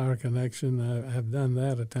frequent flyer connection, I've done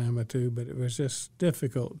that a time or two, but it was just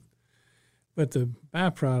difficult. But the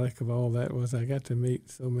byproduct of all that was I got to meet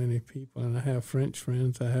so many people, and I have French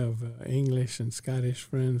friends. I have English and Scottish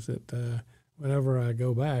friends that whenever I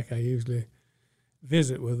go back, I usually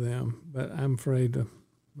visit with them. But I'm afraid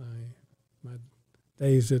my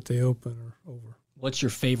days at the Open are over. What's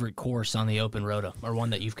your favorite course on the Open Rota, or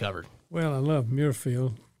one that you've covered? Well, I love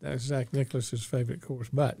Muirfield. That's Zach Nicklaus's favorite course,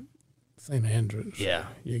 but St. Andrews. Yeah.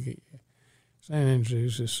 St.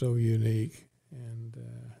 Andrews is so unique, and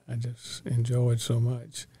I just enjoyed so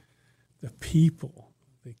much. The people,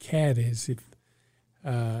 the caddies.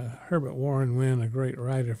 Herbert Warren Wynn, a great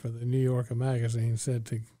writer for the New Yorker magazine, said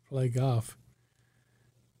to play golf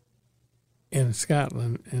in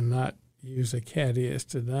Scotland and not use a caddy is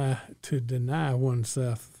to deny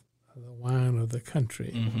oneself the wine of the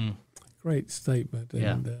country. Mm-hmm. Great statement.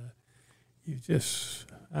 And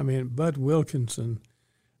Bud Wilkinson,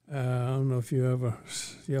 I don't know if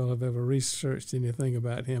y'all have ever researched anything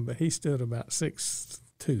about him, but he stood about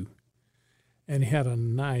 6'2", and he had a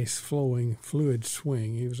nice flowing fluid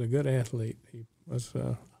swing. He was a good athlete. He was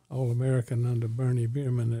All-American under Bernie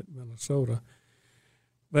Bierman at Minnesota.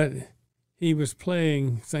 But he was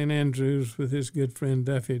playing St. Andrews with his good friend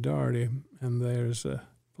Duffy Daugherty, and there's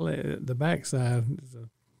the backside is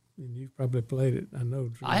and you've probably played it, I know.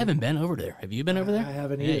 Drew. I haven't been over there. Have you been over there? I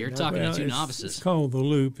haven't either. either. You're talking to two It's novices. called the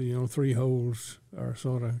Loop. 3 holes are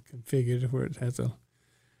sort of configured where it has a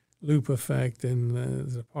loop effect, and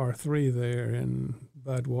there's a par 3 there, and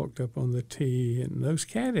Bud walked up on the tee, and those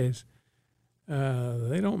caddies,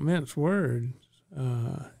 they don't mince words,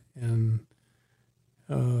 and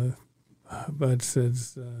Bud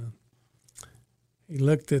says, he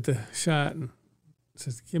looked at the shot and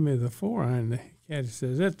says, "Give me the 4-iron." The caddy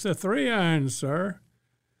says, "It's a 3-iron, sir."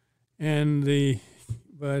 And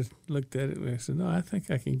Bud looked at it and said, "No, I think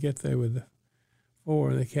I can get there with the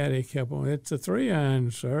 4." And the caddy kept on, "It's a 3-iron,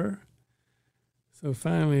 sir." So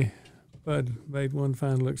finally, Bud made one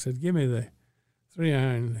final look, said, "Give me the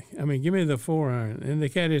 3-iron. Give me the 4-iron." And the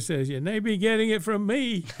caddy says, "You may be getting it from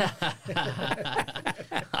me."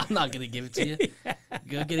 I'm not going to give it to you.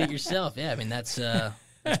 Go get it yourself. Yeah,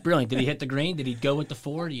 that's brilliant. Did he hit the green? Did he go with the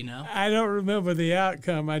 4? Do you know? I don't remember the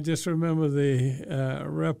outcome. I just remember the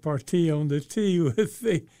repartee on the tee with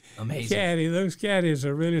the Amazing. caddy. Those caddies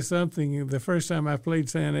are really something. The first time I played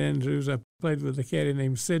St. Andrews, I played with a caddy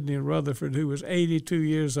named Sidney Rutherford, who was 82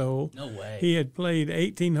 years old. No way. He had played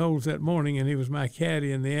 18 holes that morning, and he was my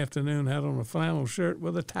caddy in the afternoon, had on a flannel shirt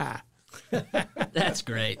with a tie. That's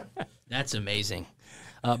great. That's amazing.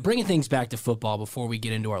 Bringing things back to football before we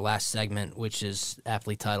get into our last segment, which is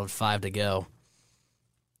aptly titled 5 to Go.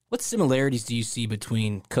 What similarities do you see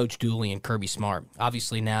between Coach Dooley and Kirby Smart?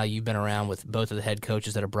 Obviously, now you've been around with both of the head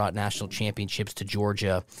coaches that have brought national championships to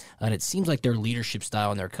Georgia, and it seems like their leadership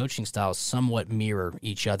style and their coaching styles somewhat mirror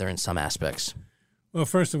each other in some aspects. Well,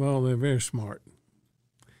 first of all, they're very smart.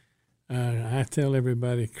 I tell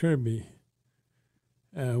everybody Kirby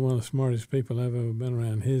one of the smartest people I've ever been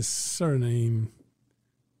around. His surname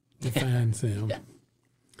defines him. Yeah.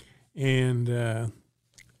 And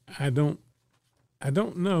I don't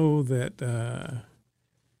know that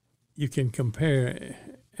you can compare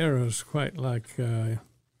eras quite like.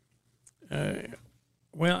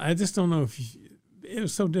 Well, I just don't know if it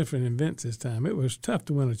was so different in Vince's time. It was tough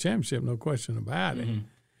to win a championship, no question about it.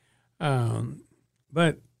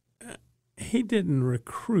 But he didn't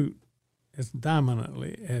recruit as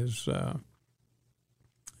dominantly as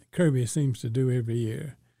Kirby seems to do every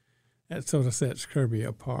year. That sort of sets Kirby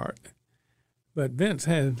apart. But Vince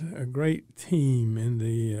had a great team in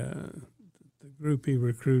the group he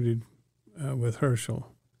recruited with Herschel.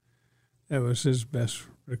 That was his best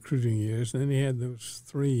recruiting years. Then he had those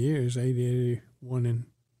 3 years, 80, 81, and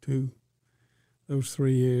 2. Those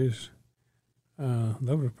 3 years, those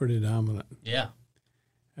were pretty dominant. Yeah.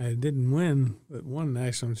 I didn't win but one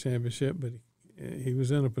national championship, but he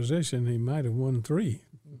was in a position he might have won 3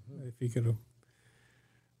 if he could have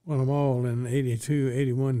won them all in 82,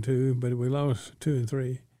 81, 2, but we lost 2 and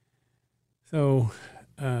 3. So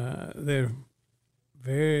they're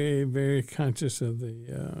very, very conscious of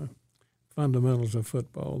the fundamentals of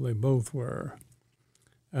football. They both were.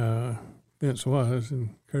 Vince was,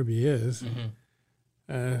 and Kirby is,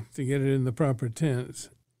 to get it in the proper tense.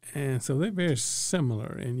 And so they're very similar,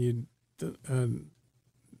 and you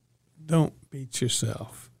don't beat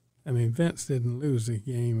yourself. I mean, Vince didn't lose a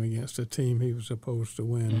game against a team he was supposed to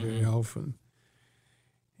win very often.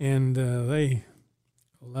 And they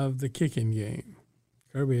love the kicking game.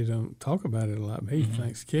 Kirby don't talk about it a lot, but he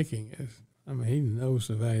thinks kicking is, I mean, he knows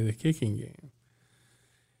the value of the kicking game.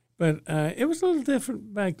 But it was a little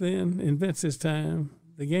different back then in Vince's time.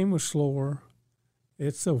 The game was slower.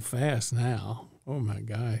 It's so fast now. Oh, my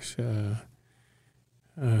gosh.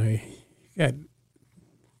 I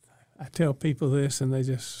tell people this, and they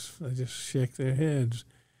just shake their heads.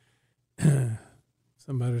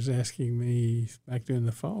 Somebody was asking me back during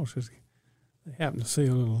the fall, says they happen to see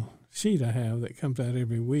a little sheet I have that comes out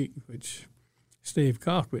every week, which Steve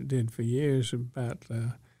Cockwood did for years about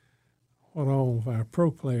what all of our pro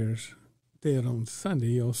players did on Sunday.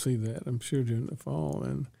 You'll see that, I'm sure, during the fall.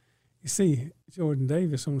 And you see Jordan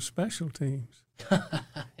Davis on special teams. Yeah.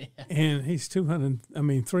 And he's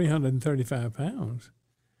 335 pounds.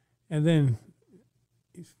 And then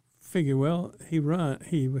you figure, well, he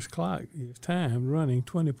was timed running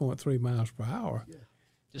 20.3 miles per hour. Yeah.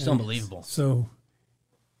 Just unbelievable. So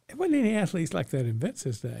there wasn't any athletes like that in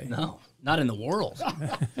Vince's day. No, not in the world.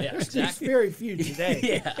 Yeah, exactly. Very few today.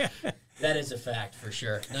 Yeah, that is a fact for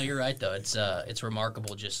sure. No, you're right though. It's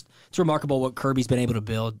remarkable. It's remarkable what Kirby's been able to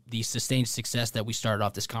build, the sustained success that we started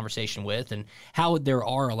off this conversation with, and how there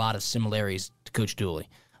are a lot of similarities to Coach Dooley,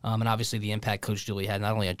 and obviously the impact Coach Dooley had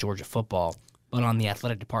not only at Georgia football but on the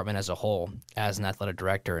athletic department as a whole as an athletic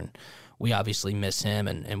director. And we obviously miss him,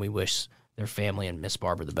 and we wish their family and Miss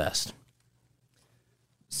Barbara the best.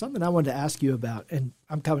 Something I wanted to ask you about, and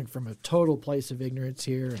I'm coming from a total place of ignorance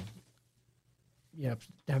here, and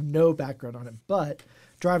have no background on it, but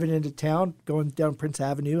driving into town, going down Prince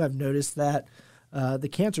Avenue, I've noticed that the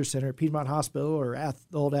Cancer Center at Piedmont Hospital, or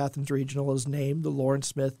the old Athens Regional, is named the Lawrence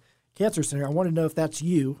Smith Cancer Center. I want to know if that's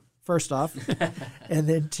you, first off, and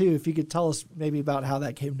then two, if you could tell us maybe about how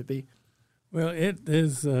that came to be. Well, it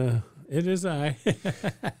is I.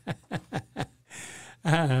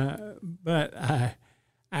 But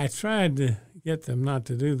I tried to get them not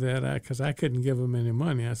to do that because I couldn't give them any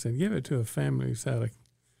money. I said, give it to a family who's had a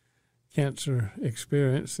cancer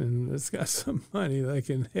experience and it's got some money. They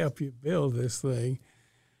can help you build this thing.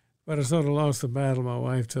 But I sort of lost the battle. My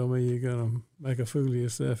wife told me, you're going to make a fool of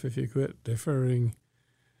yourself if you quit deferring,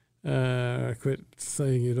 quit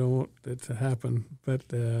saying you don't want it to happen. But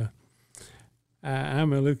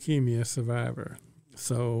I'm a leukemia survivor,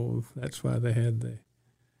 so that's why they had the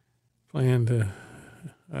plan to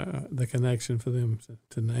the connection for them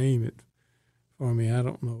to name it for me. I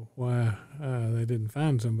don't know why they didn't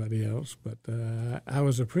find somebody else, but I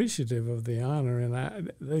was appreciative of the honor,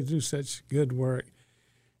 and they do such good work.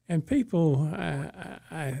 And people,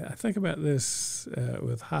 I think about this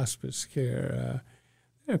with hospice care.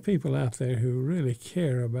 There are people out there who really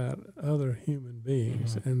care about other human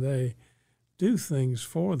beings, and they do things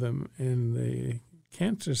for them. And the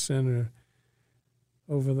Cancer Center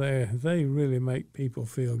over there, they really make people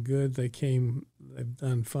feel good. They've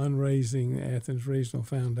done fundraising, Athens Regional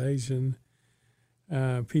Foundation,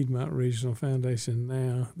 Piedmont Regional Foundation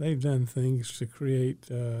now. They've done things to create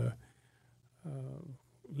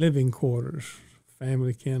living quarters.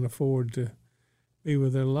 Family can't afford to be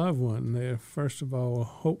with their loved one. They're, first of all,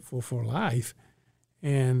 hopeful for life,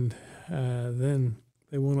 and then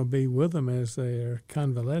they want to be with them as they are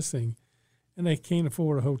convalescing, and they can't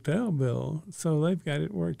afford a hotel bill. So they've got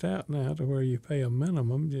it worked out now to where you pay a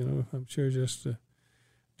minimum, I'm sure, just to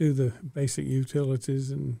do the basic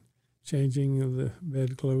utilities and changing of the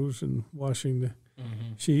bedclothes and washing the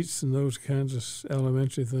sheets and those kinds of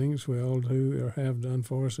elementary things we all do or have done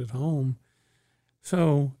for us at home.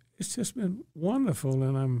 So it's just been wonderful,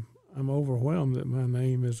 and I'm overwhelmed that my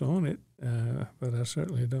name is on it, but I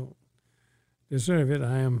certainly don't deserve it.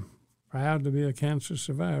 I am proud to be a cancer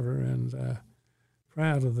survivor and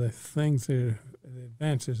proud of the things the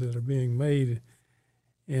advances that are being made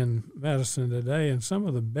in medicine today. And some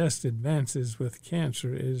of the best advances with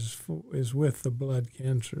cancer is with the blood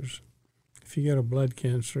cancers. If you get a blood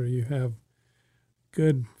cancer, you have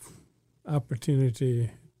good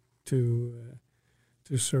opportunity to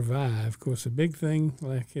survive. Of course, the big thing,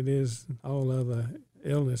 like it is all other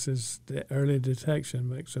illnesses, the early detection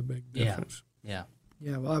makes a big difference. Yeah.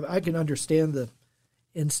 Well, I can understand the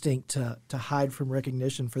instinct to hide from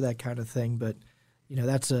recognition for that kind of thing, but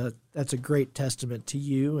that's a great testament to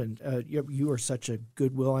you, and you are such a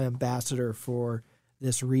goodwill ambassador for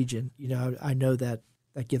this region. I know that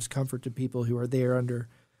gives comfort to people who are there under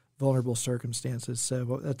vulnerable circumstances.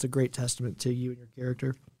 So that's a great testament to you and your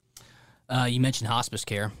character. You mentioned hospice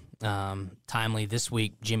care. Timely this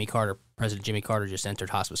week, President Jimmy Carter just entered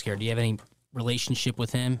hospice care. Do you have any relationship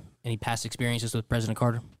with him? Any past experiences with President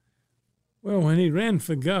Carter? Well, when he ran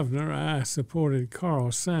for governor, I supported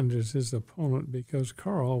Carl Sanders, his opponent, because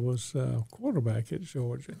Carl was quarterback at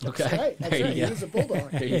Georgia. Okay. That's right. He was a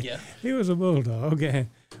Bulldog. There you go. He was a Bulldog,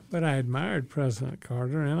 but I admired President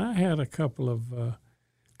Carter, and I had a couple of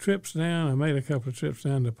trips down. I made a couple of trips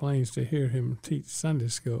down to Plains to hear him teach Sunday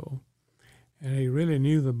school, and he really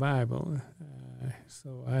knew the Bible.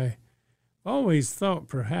 So I always thought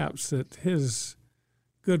perhaps that his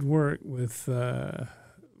good work with the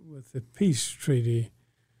peace treaty,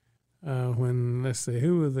 when, let's see,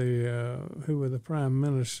 who were the prime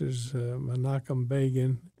ministers, Menachem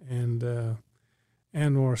Begin and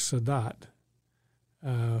Anwar Sadat,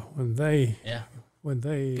 when they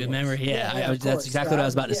Good memory. Yeah, that's exactly what I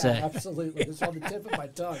was about to say. Absolutely, it's on the tip of my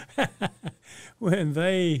tongue. When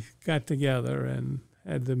they got together and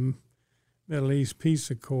had the Middle East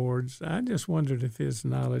peace accords, I just wondered if his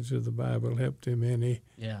knowledge of the Bible helped him any.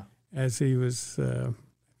 Yeah. As he was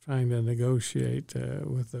trying to negotiate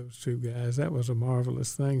with those two guys. That was a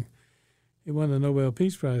marvelous thing. He won the Nobel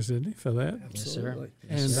Peace Prize, didn't he, for that? Absolutely.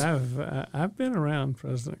 Yes, sir. And I've been around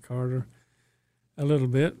President Carter a little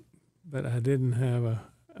bit, but I didn't have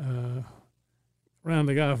a round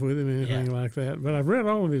of golf with him or anything like that. But I've read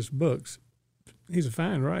all of his books. He's a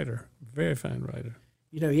fine writer, very fine writer.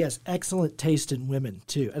 He has excellent taste in women,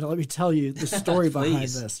 too. And let me tell you the story behind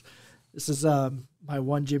this. This is my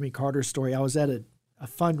one Jimmy Carter story. I was at a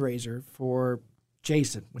fundraiser for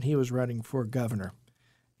Jason when he was running for governor.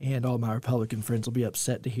 And all my Republican friends will be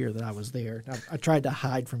upset to hear that I was there. I tried to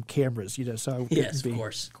hide from cameras, so I wouldn't yes, be. Of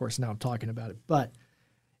course. Of course, now I'm talking about it. But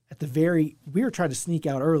we were trying to sneak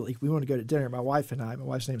out early. We wanted to go to dinner, my wife and I. My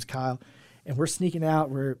wife's name's Kyle. And we're sneaking out.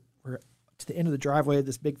 We're to the end of the driveway of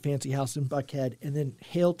this big fancy house in Buckhead. And then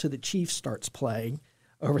Hail to the Chief starts playing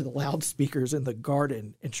over the loudspeakers in the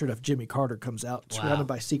garden. And sure enough, Jimmy Carter comes out, surrounded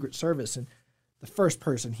by Secret Service. And the first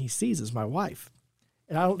person he sees is my wife.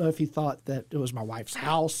 And I don't know if he thought that it was my wife's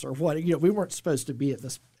house or what. We weren't supposed to be at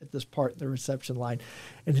this part in the reception line.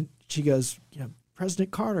 And she goes,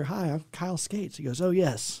 President Carter, hi, I'm Kyle Skates. He goes, oh,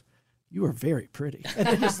 yes, you are very pretty.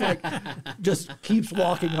 And then just keeps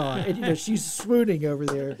walking on. And, she's swooning over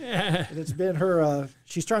there. And it's been her,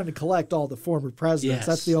 she's trying to collect all the former presidents. Yes.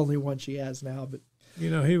 That's the only one she has now. But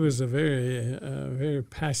he was a very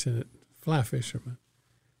passionate fly fisherman.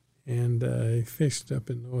 And he fished up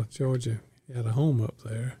in North Georgia. He had a home up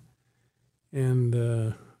there.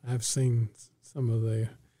 And I've seen some of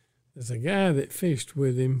there's a guy that fished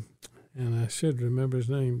with him, and I should remember his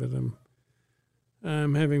name, but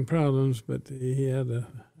I'm having problems. But he had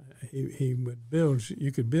he would build.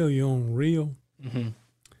 You could build your own reel,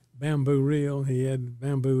 bamboo reel. He had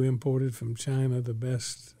bamboo imported from China, the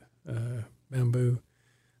best bamboo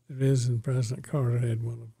there is, and President Carter had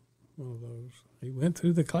one of those. He went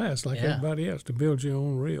through the class like everybody else to build your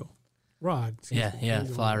own reel. Rod. Yeah,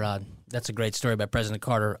 fly rod. That's a great story about President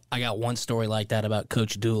Carter. I got one story like that about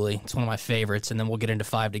Coach Dooley. It's one of my favorites, and then we'll get into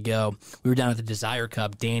 5 to go. We were down at the Desire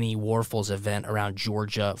Cup, Danny Warfel's event around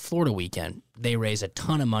Georgia, Florida weekend. They raise a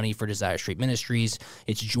ton of money for Desire Street Ministries.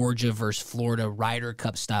 It's Georgia versus Florida Ryder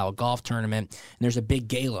Cup style golf tournament. And there's a big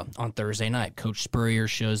gala on Thursday night. Coach Spurrier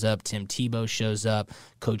shows up. Tim Tebow shows up.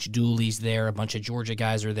 Coach Dooley's there. A bunch of Georgia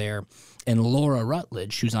guys are there. And Laura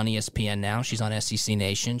Rutledge, who's on ESPN now, she's on SEC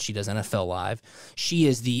Nation. She does NFL Live. She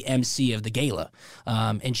is the MC of the gala.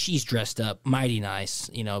 And she's dressed up mighty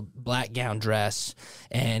nice, black gown dress.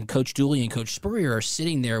 And Coach Dooley and Coach Spurrier are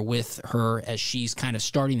sitting there with her as she's kind of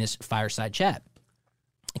starting this fireside chat.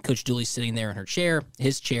 And Coach Dooley's sitting there in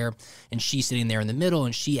his chair, and she's sitting there in the middle,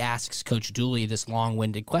 and she asks Coach Dooley this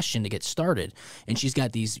long-winded question to get started. And she's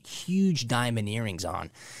got these huge diamond earrings on.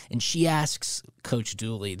 And she asks Coach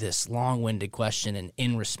Dooley this long-winded question, and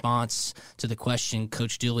in response to the question,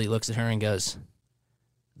 Coach Dooley looks at her and goes,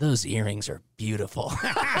 "Those earrings are beautiful."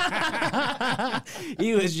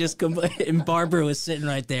 He was just and Barbara was sitting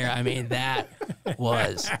right there. I mean, that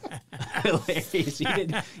was hilarious. He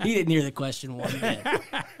didn't hear the question one bit.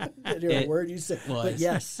 Didn't hear a word you said. But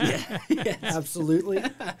yes. Yes. Absolutely.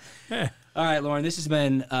 All right, Lauren, this has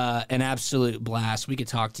been an absolute blast. We could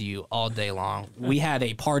talk to you all day long. We have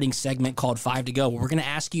a parting segment called 5 to go, where we're going to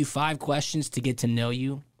ask you 5 questions to get to know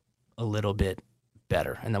you a little bit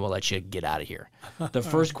better, and then we'll let you get out of here. The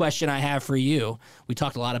first question I have for you, we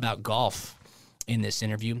talked a lot about golf in this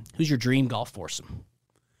interview. Who's your dream golf foursome?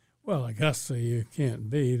 Well, Augusta you can't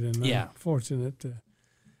beat, and Yeah. I'm fortunate to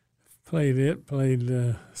played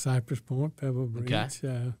Cypress Point, Pebble Beach.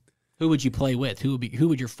 Okay. Who would you play with? Who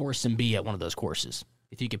would your foursome be at one of those courses?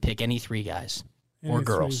 If you could pick any 3 guys or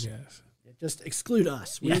girls. 3 guys. Just exclude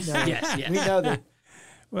us. We Yes. know. Yes. We know that.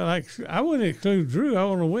 Well, I wouldn't include Drew. I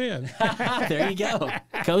want to win. There you go.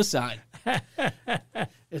 Cosign.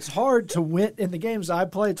 It's hard to win in the games I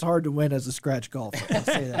play. It's hard to win as a scratch golfer. I'll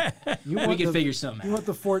say that. We can figure something You out. want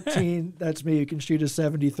the 14? That's me. You can shoot a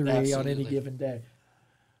 73 on any Absolutely. given day.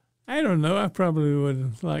 I don't know. I probably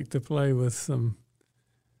would like to play with some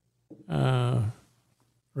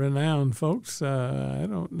renowned folks. I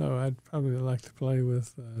don't know. I'd probably like to play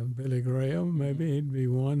with Billy Graham. Maybe he'd be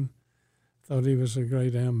one. Thought he was a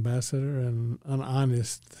great ambassador and an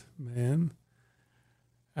honest man.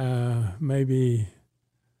 Maybe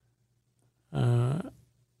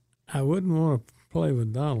I wouldn't want to play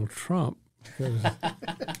with Donald Trump because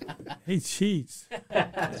he cheats.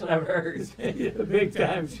 That's what I've heard. He's a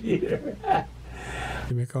big-time cheater.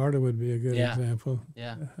 McCarter would be a good Yeah. example.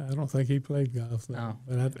 Yeah. I don't think he played golf, though. No.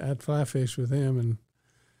 But I'd fly fish with him,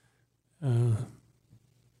 and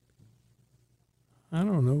I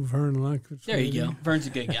don't know, Vern Lunkwitz. There you go. Vern's a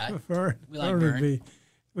good guy. Vern, We like Vern Vern.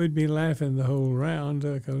 we'd be laughing the whole round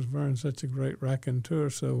because Vern's such a great raconteur.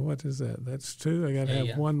 So what is that? That's 2. I got to Yeah, have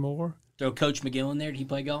yeah. one more. Throw Coach McGill in there. Did he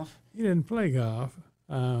play golf? He didn't play golf,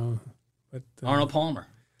 but Arnold Palmer.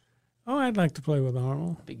 Oh, I'd like to play with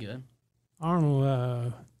Arnold. Be good.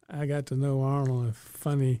 Arnold, I got to know Arnold.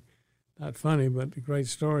 Not funny, but a great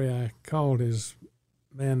story. I called his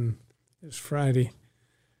man this Friday.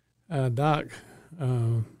 Doc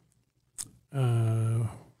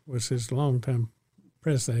was his longtime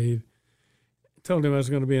press aide. Told him I was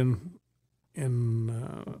going to be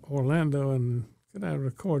in Orlando, and could I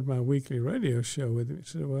record my weekly radio show with him? He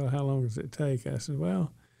said, "Well, how long does it take?" I said,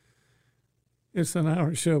 "Well, it's an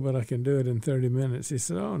hour show, but I can do it in 30 minutes. He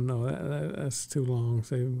said, "Oh, no, that's too long.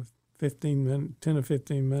 Say 10 or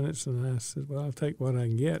 15 minutes. And I said, "Well, I'll take what I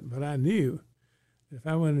can get." But I knew if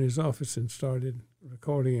I went in his office and started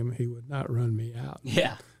recording him, he would not run me out.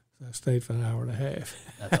 Yeah. So I stayed for an hour and a half.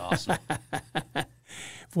 That's awesome.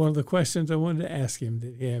 One of the questions I wanted to ask him,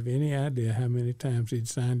 did he have any idea how many times he'd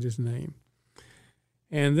signed his name?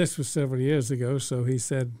 And this was several years ago, so he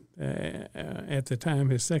said at the time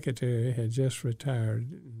his secretary had just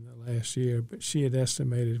retired in the last year, but she had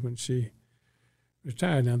estimated when she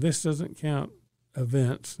retired. Now, this doesn't count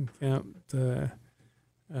events and count,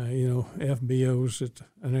 FBOs at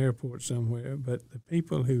an airport somewhere, but the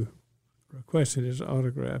people who requested his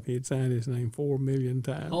autograph, he had signed his name 4 million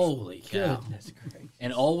times. Holy cow. That's great.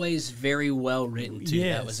 And always very well written, too.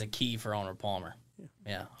 Yes. That was a key for Arnold Palmer.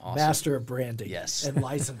 Yeah, awesome. Master of branding. Yes. And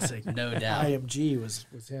licensing. No doubt. IMG was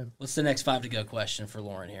him. What's the next 5 to go question for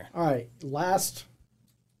Lauren here? All right.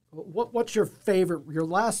 What's your favorite, your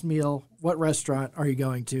last meal? What restaurant are you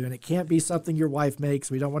going to? And it can't be something your wife makes.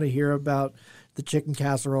 We don't want to hear about the chicken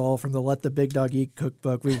casserole from the Let the Big Dog Eat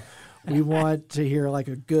cookbook. We want to hear like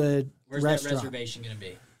a good Where's restaurant. that reservation going to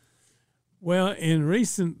be? Well, in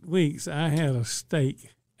recent weeks, I had a steak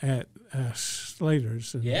at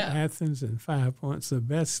Slater's in Athens in 5 Points. The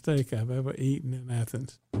best steak I've ever eaten in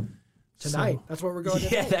Athens. Tonight. That's where we're going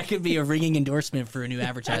tonight. Yeah, that could be a ringing endorsement for a new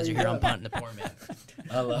advertiser here on Punt and the Poor Man.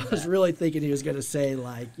 I was really thinking he was going to say,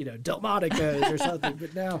 Delmonico's or something,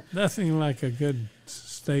 but now. Nothing like a good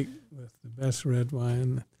steak with the best red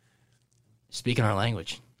wine. Speaking our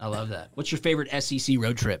language. I love that. What's your favorite SEC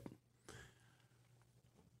road trip?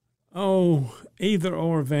 Oh, either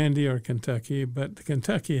or Vandy or Kentucky, but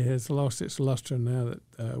Kentucky has lost its luster now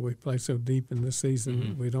that we play so deep in the season.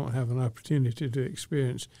 Mm-hmm. We don't have an opportunity to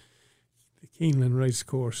experience the Keeneland race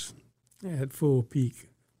course at full peak.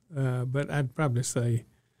 But I'd probably say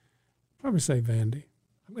Vandy.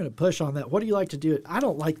 I'm going to push on that. What do you like to do? I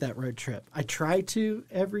don't like that road trip. I try to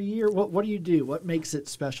every year. What do you do? What makes it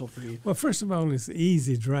special for you? Well, first of all, it's an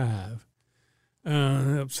easy drive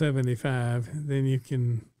up 75. Then you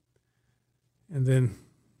can, and then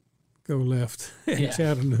go left in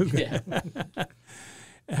Chattanooga.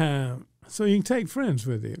 Yeah. So you can take friends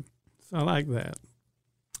with you. So I like that.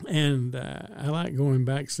 And I like going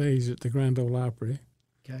backstage at the Grand Ole Opry.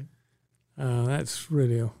 Okay. That's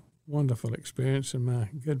really a wonderful experience. And my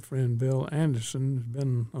good friend Bill Anderson has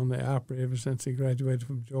been on the Opry ever since he graduated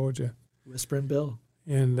from Georgia. Whispering Bill.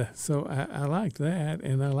 And so I like that.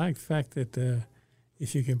 And I like the fact that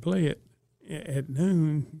if you can play it at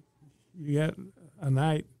noon, you got a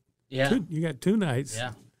night. Yeah. You got 2 nights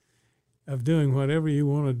of doing whatever you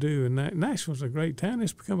want to do. And Nashville's a great town.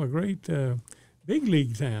 It's become a great big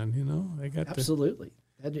league town, you know. They got absolutely.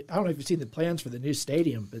 I don't know if you've seen the plans for the new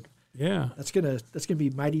stadium, but that's gonna be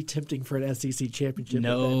mighty tempting for an SEC championship.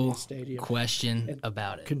 No stadium. question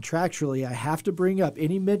about it. Contractually, I have to bring up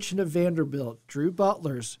any mention of Vanderbilt, Drew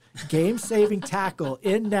Butler's game-saving tackle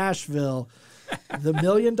in Nashville, the $1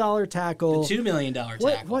 million tackle, the $2 million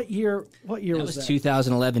tackle. What year? What year was that?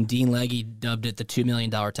 2011. Dean Legge dubbed it the $2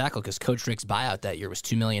 million tackle because Coach Rick's buyout that year was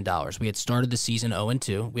 $2 million. We had started the season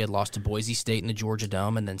 0-2. We had lost to Boise State in the Georgia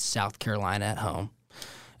Dome and then South Carolina at home.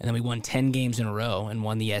 And then we won 10 games in a row and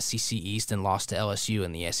won the SEC East and lost to LSU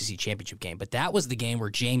in the SEC championship game. But that was the game where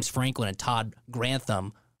James Franklin and Todd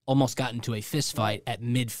Grantham almost got into a fist fight at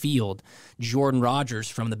midfield. Jordan Rogers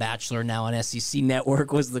from The Bachelor, now on SEC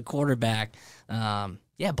Network, was the quarterback.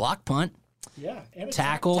 Block punt. Yeah. And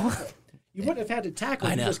tackle. You wouldn't have had to tackle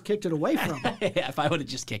if you just kicked it away from him. Yeah, if I would have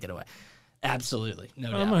just kicked it away. Absolutely. No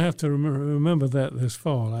doubt. I'm going to have to remember that this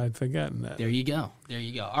fall. I'd forgotten that. There you go.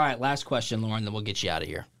 All right, last question, Lauren, then we'll get you out of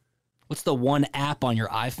here. What's the one app on your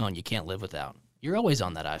iPhone you can't live without? You're always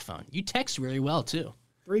on that iPhone. You text really well, too.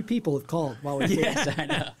 3 people have called while we're Yes, I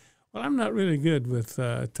know. Well, I'm not really good with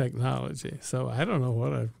technology, so I don't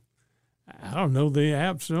know I don't know the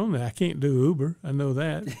apps on there. I can't do Uber. I know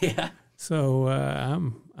that. Yeah. So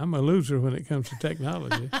I'm a loser when it comes to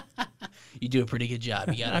technology. You do a pretty good job.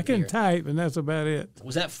 I can type, and that's about it.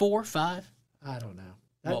 Was that 4, 5? I don't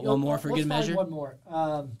know. One more for good measure? One more.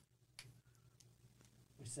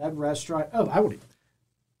 We said restaurant. Oh, I would.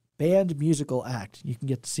 Band musical act. You can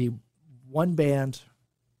get to see one band.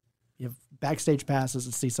 You have backstage passes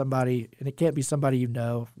and see somebody, and it can't be somebody you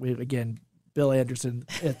know. Again, Bill Anderson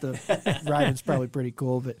at the Ryman's probably pretty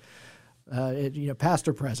cool, but past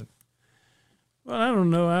or present. Well, I don't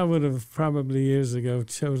know. I would have probably years ago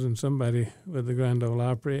chosen somebody with the Grand Ole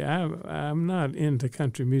Opry. I'm not into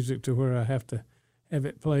country music to where I have to have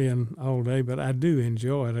it playing all day, but I do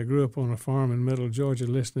enjoy it. I grew up on a farm in Middle Georgia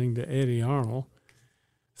listening to Eddie Arnold.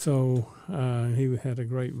 So he had a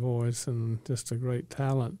great voice and just a great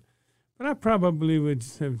talent. But I probably would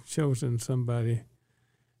have chosen somebody,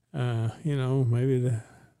 maybe the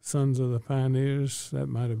Sons of the Pioneers. That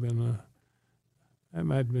might have been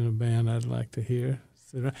a band I'd like to hear.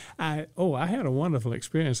 I had a wonderful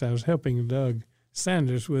experience. I was helping Doug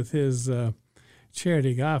Sanders with his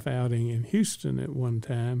charity golf outing in Houston at one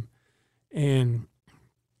time, and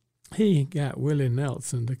he got Willie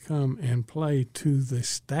Nelson to come and play to the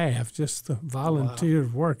staff, just the volunteer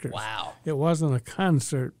workers. Wow. It wasn't a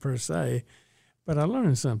concert per se, but I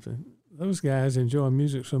learned something. Those guys enjoy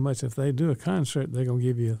music so much, if they do a concert, they're going to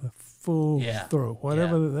give you the full throw.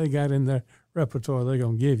 Whatever they got in their repertoire, they're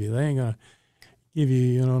going to give you. They ain't going to give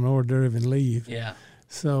you, an hors d'oeuvre and leave. Yeah.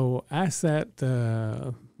 So I sat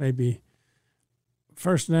maybe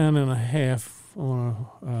first down and a half on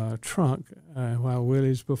a trunk while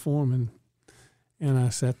Willie's performing, and I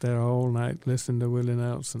sat there all night listening to Willie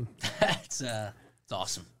Nelson. It's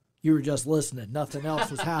awesome. You were just listening. Nothing else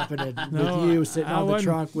was happening with you sitting on the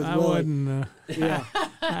trunk with Willie.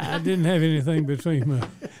 I didn't have anything between my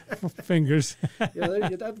fingers.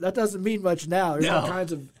 That doesn't mean much now. There's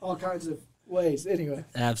all kinds of ways. Anyway.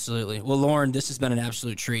 Absolutely. Well, Lauren, this has been an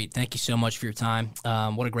absolute treat. Thank you so much for your time.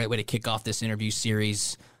 What a great way to kick off this interview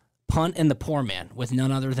series. Punt and the Poor Man with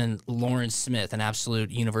none other than Lauren Smith, an absolute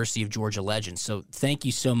University of Georgia legend. So thank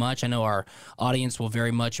you so much. I know our audience will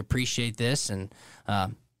very much appreciate this and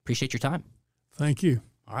appreciate your time. Thank you.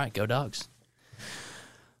 All right, go Dogs.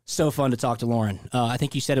 So fun to talk to Lauren. I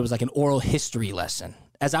think you said it was like an oral history lesson.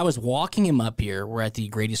 As I was walking him up here, we're at the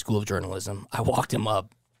Grady School of Journalism, I walked him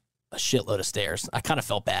up a shitload of stairs. I kind of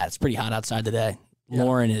felt bad. It's pretty hot outside today. Yeah.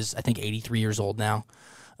 Lauren is, I think, 83 years old now.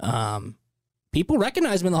 People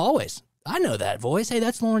recognize him in the hallways. I know that voice. Hey,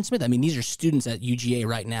 that's Lauren Smith. I mean, these are students at UGA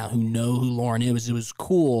right now who know who Lauren is. It was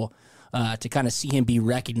cool to kind of see him be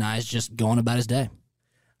recognized just going about his day.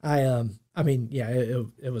 I mean, yeah,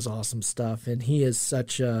 it was awesome stuff. And he is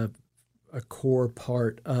such a core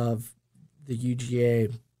part of the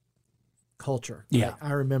UGA culture. Yeah. Like,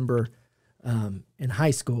 I remember in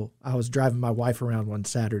high school, I was driving my wife around one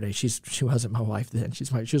Saturday. She wasn't my wife then. She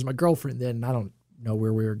was my girlfriend then, and I don't know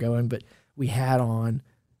where we were going, but we had on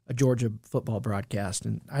a Georgia football broadcast.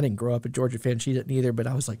 And I didn't grow up a Georgia fan. She didn't either, but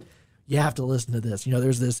I was like, you have to listen to this. You know,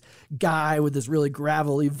 there's this guy with this really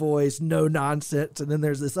gravelly voice, no nonsense. And then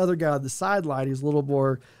there's this other guy on the sideline who's a little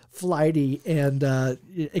more flighty and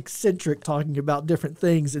eccentric, talking about different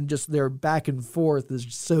things. And just their back and forth is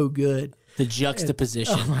so good. The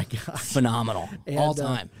juxtaposition. Oh, my gosh. Phenomenal. And, all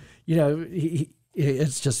time. You know,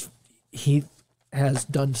 it's just, he has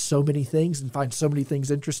done so many things and finds so many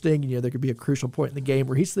things interesting. You know, there could be a crucial point in the game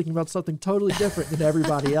where he's thinking about something totally different than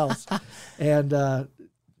everybody else. And,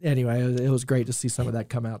 anyway, it was great to see some of that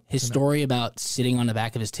come out. His story about sitting on the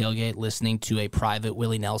back of his tailgate listening to a private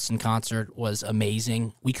Willie Nelson concert was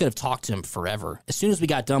amazing. We could have talked to him forever. As soon as we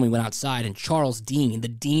got done, we went outside, and Charles Dean, the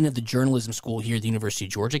dean of the journalism school here at the University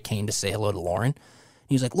of Georgia, came to say hello to Lauren.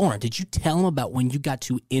 He was like, Lauren, did you tell him about when you got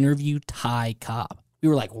to interview Ty Cobb? We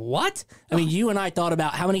were like, what? I mean, you and I thought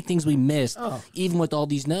about how many things we missed, even with all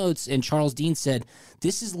these notes. And Charles Dean said,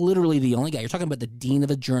 this is literally the only guy. You're talking about the dean of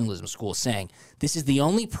a journalism school saying, this is the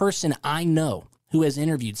only person I know who has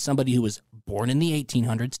interviewed somebody who was born in the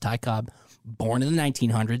 1800s, Ty Cobb, born in the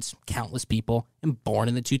 1900s, countless people, and born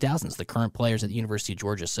in the 2000s, the current players at the University of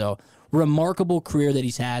Georgia. So remarkable career that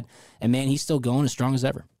he's had. And, man, he's still going as strong as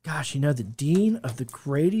ever. Gosh, you know, the dean of the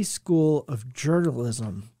Grady School of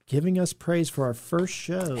Journalism giving us praise for our first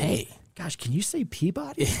show. Hey. Gosh, can you say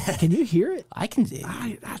Peabody? Can you hear it? I can.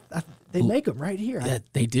 They make them right here. Yeah,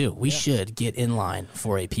 they do. We should get in line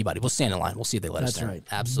for a Peabody. We'll stand in line. We'll see if they let us in. That's right.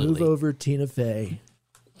 Absolutely. Move over, Tina Fey.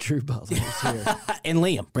 Drew Butler is here. And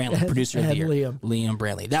Liam Brantley, producer of the year. Liam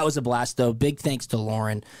Brantley. That was a blast, though. Big thanks to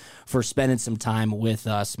Lauren for spending some time with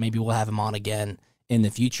us. Maybe we'll have him on again in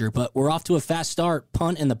the future. But we're off to a fast start.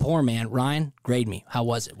 Punt and the Poor Man. Ryan, grade me. How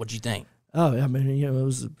was it? What'd you think? Oh, I mean, you know, it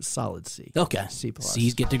was a solid C. Okay. C+.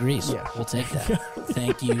 C's get degrees. Yeah. We'll take that.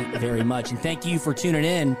 Thank you very much. And thank you for tuning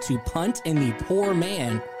in to Punt and the Poor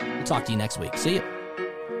Man. We'll talk to you next week. See you.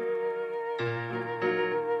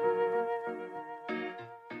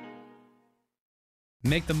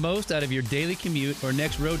 Make the most out of your daily commute or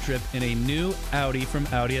next road trip in a new Audi from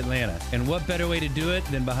Audi Atlanta. And what better way to do it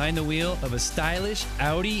than behind the wheel of a stylish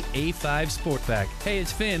Audi A5 Sportback. Hey,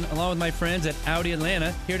 it's Finn, along with my friends at Audi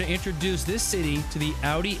Atlanta, here to introduce this city to the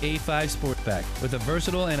Audi A5 Sportback. With a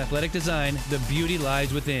versatile and athletic design, the beauty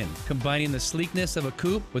lies within, combining the sleekness of a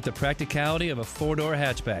coupe with the practicality of a four-door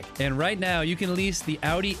hatchback. And right now, you can lease the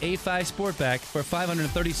Audi A5 Sportback for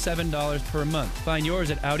 $537 per month. Find yours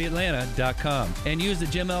at AudiAtlanta.com and use the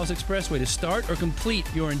Jim Ellis Expressway to start or complete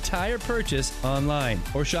your entire purchase online,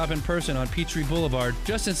 or shop in person on Peachtree Boulevard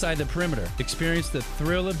just inside the perimeter. Experience the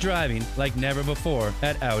thrill of driving like never before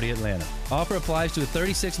at Audi Atlanta. Offer applies to a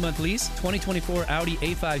 36-month lease, 2024 Audi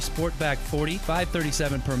A5 Sportback 40,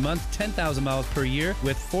 $537 per month, 10,000 miles per year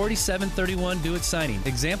with 4731 due at signing.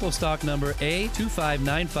 Example stock number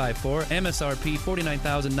A25954, MSRP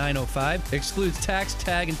 $49,905, excludes tax,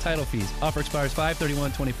 tag, and title fees. Offer expires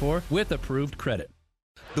 5/31/24 with approved credit.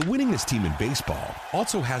 The winningest team in baseball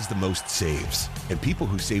also has the most saves, and people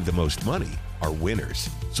who save the most money are winners.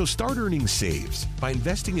 So start earning saves by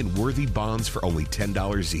investing in worthy bonds for only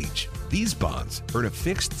 $10 each. These bonds earn a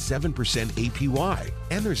fixed 7% APY,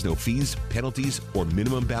 and there's no fees, penalties, or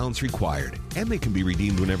minimum balance required, and they can be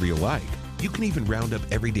redeemed whenever you like. You can even round up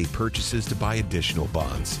everyday purchases to buy additional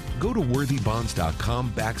bonds. Go to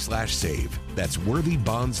worthybonds.com/save. That's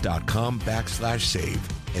worthybonds.com/save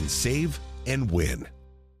and save and win.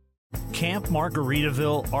 Camp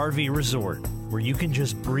Margaritaville RV Resort, where you can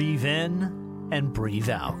just breathe in and breathe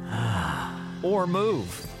out. Or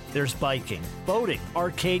move. There's biking, boating,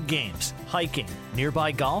 arcade games, hiking,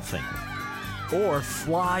 nearby golfing. or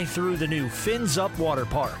fly through the new Fins Up Water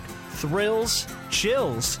Park. Thrills,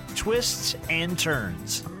 chills, twists, and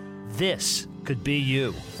turns. This could be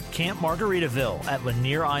you. Camp Margaritaville at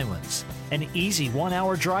Lanier Islands, an easy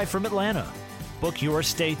 1-hour drive from Atlanta. Book your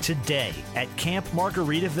stay today at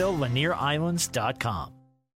campmargaritavillelanierislands.com.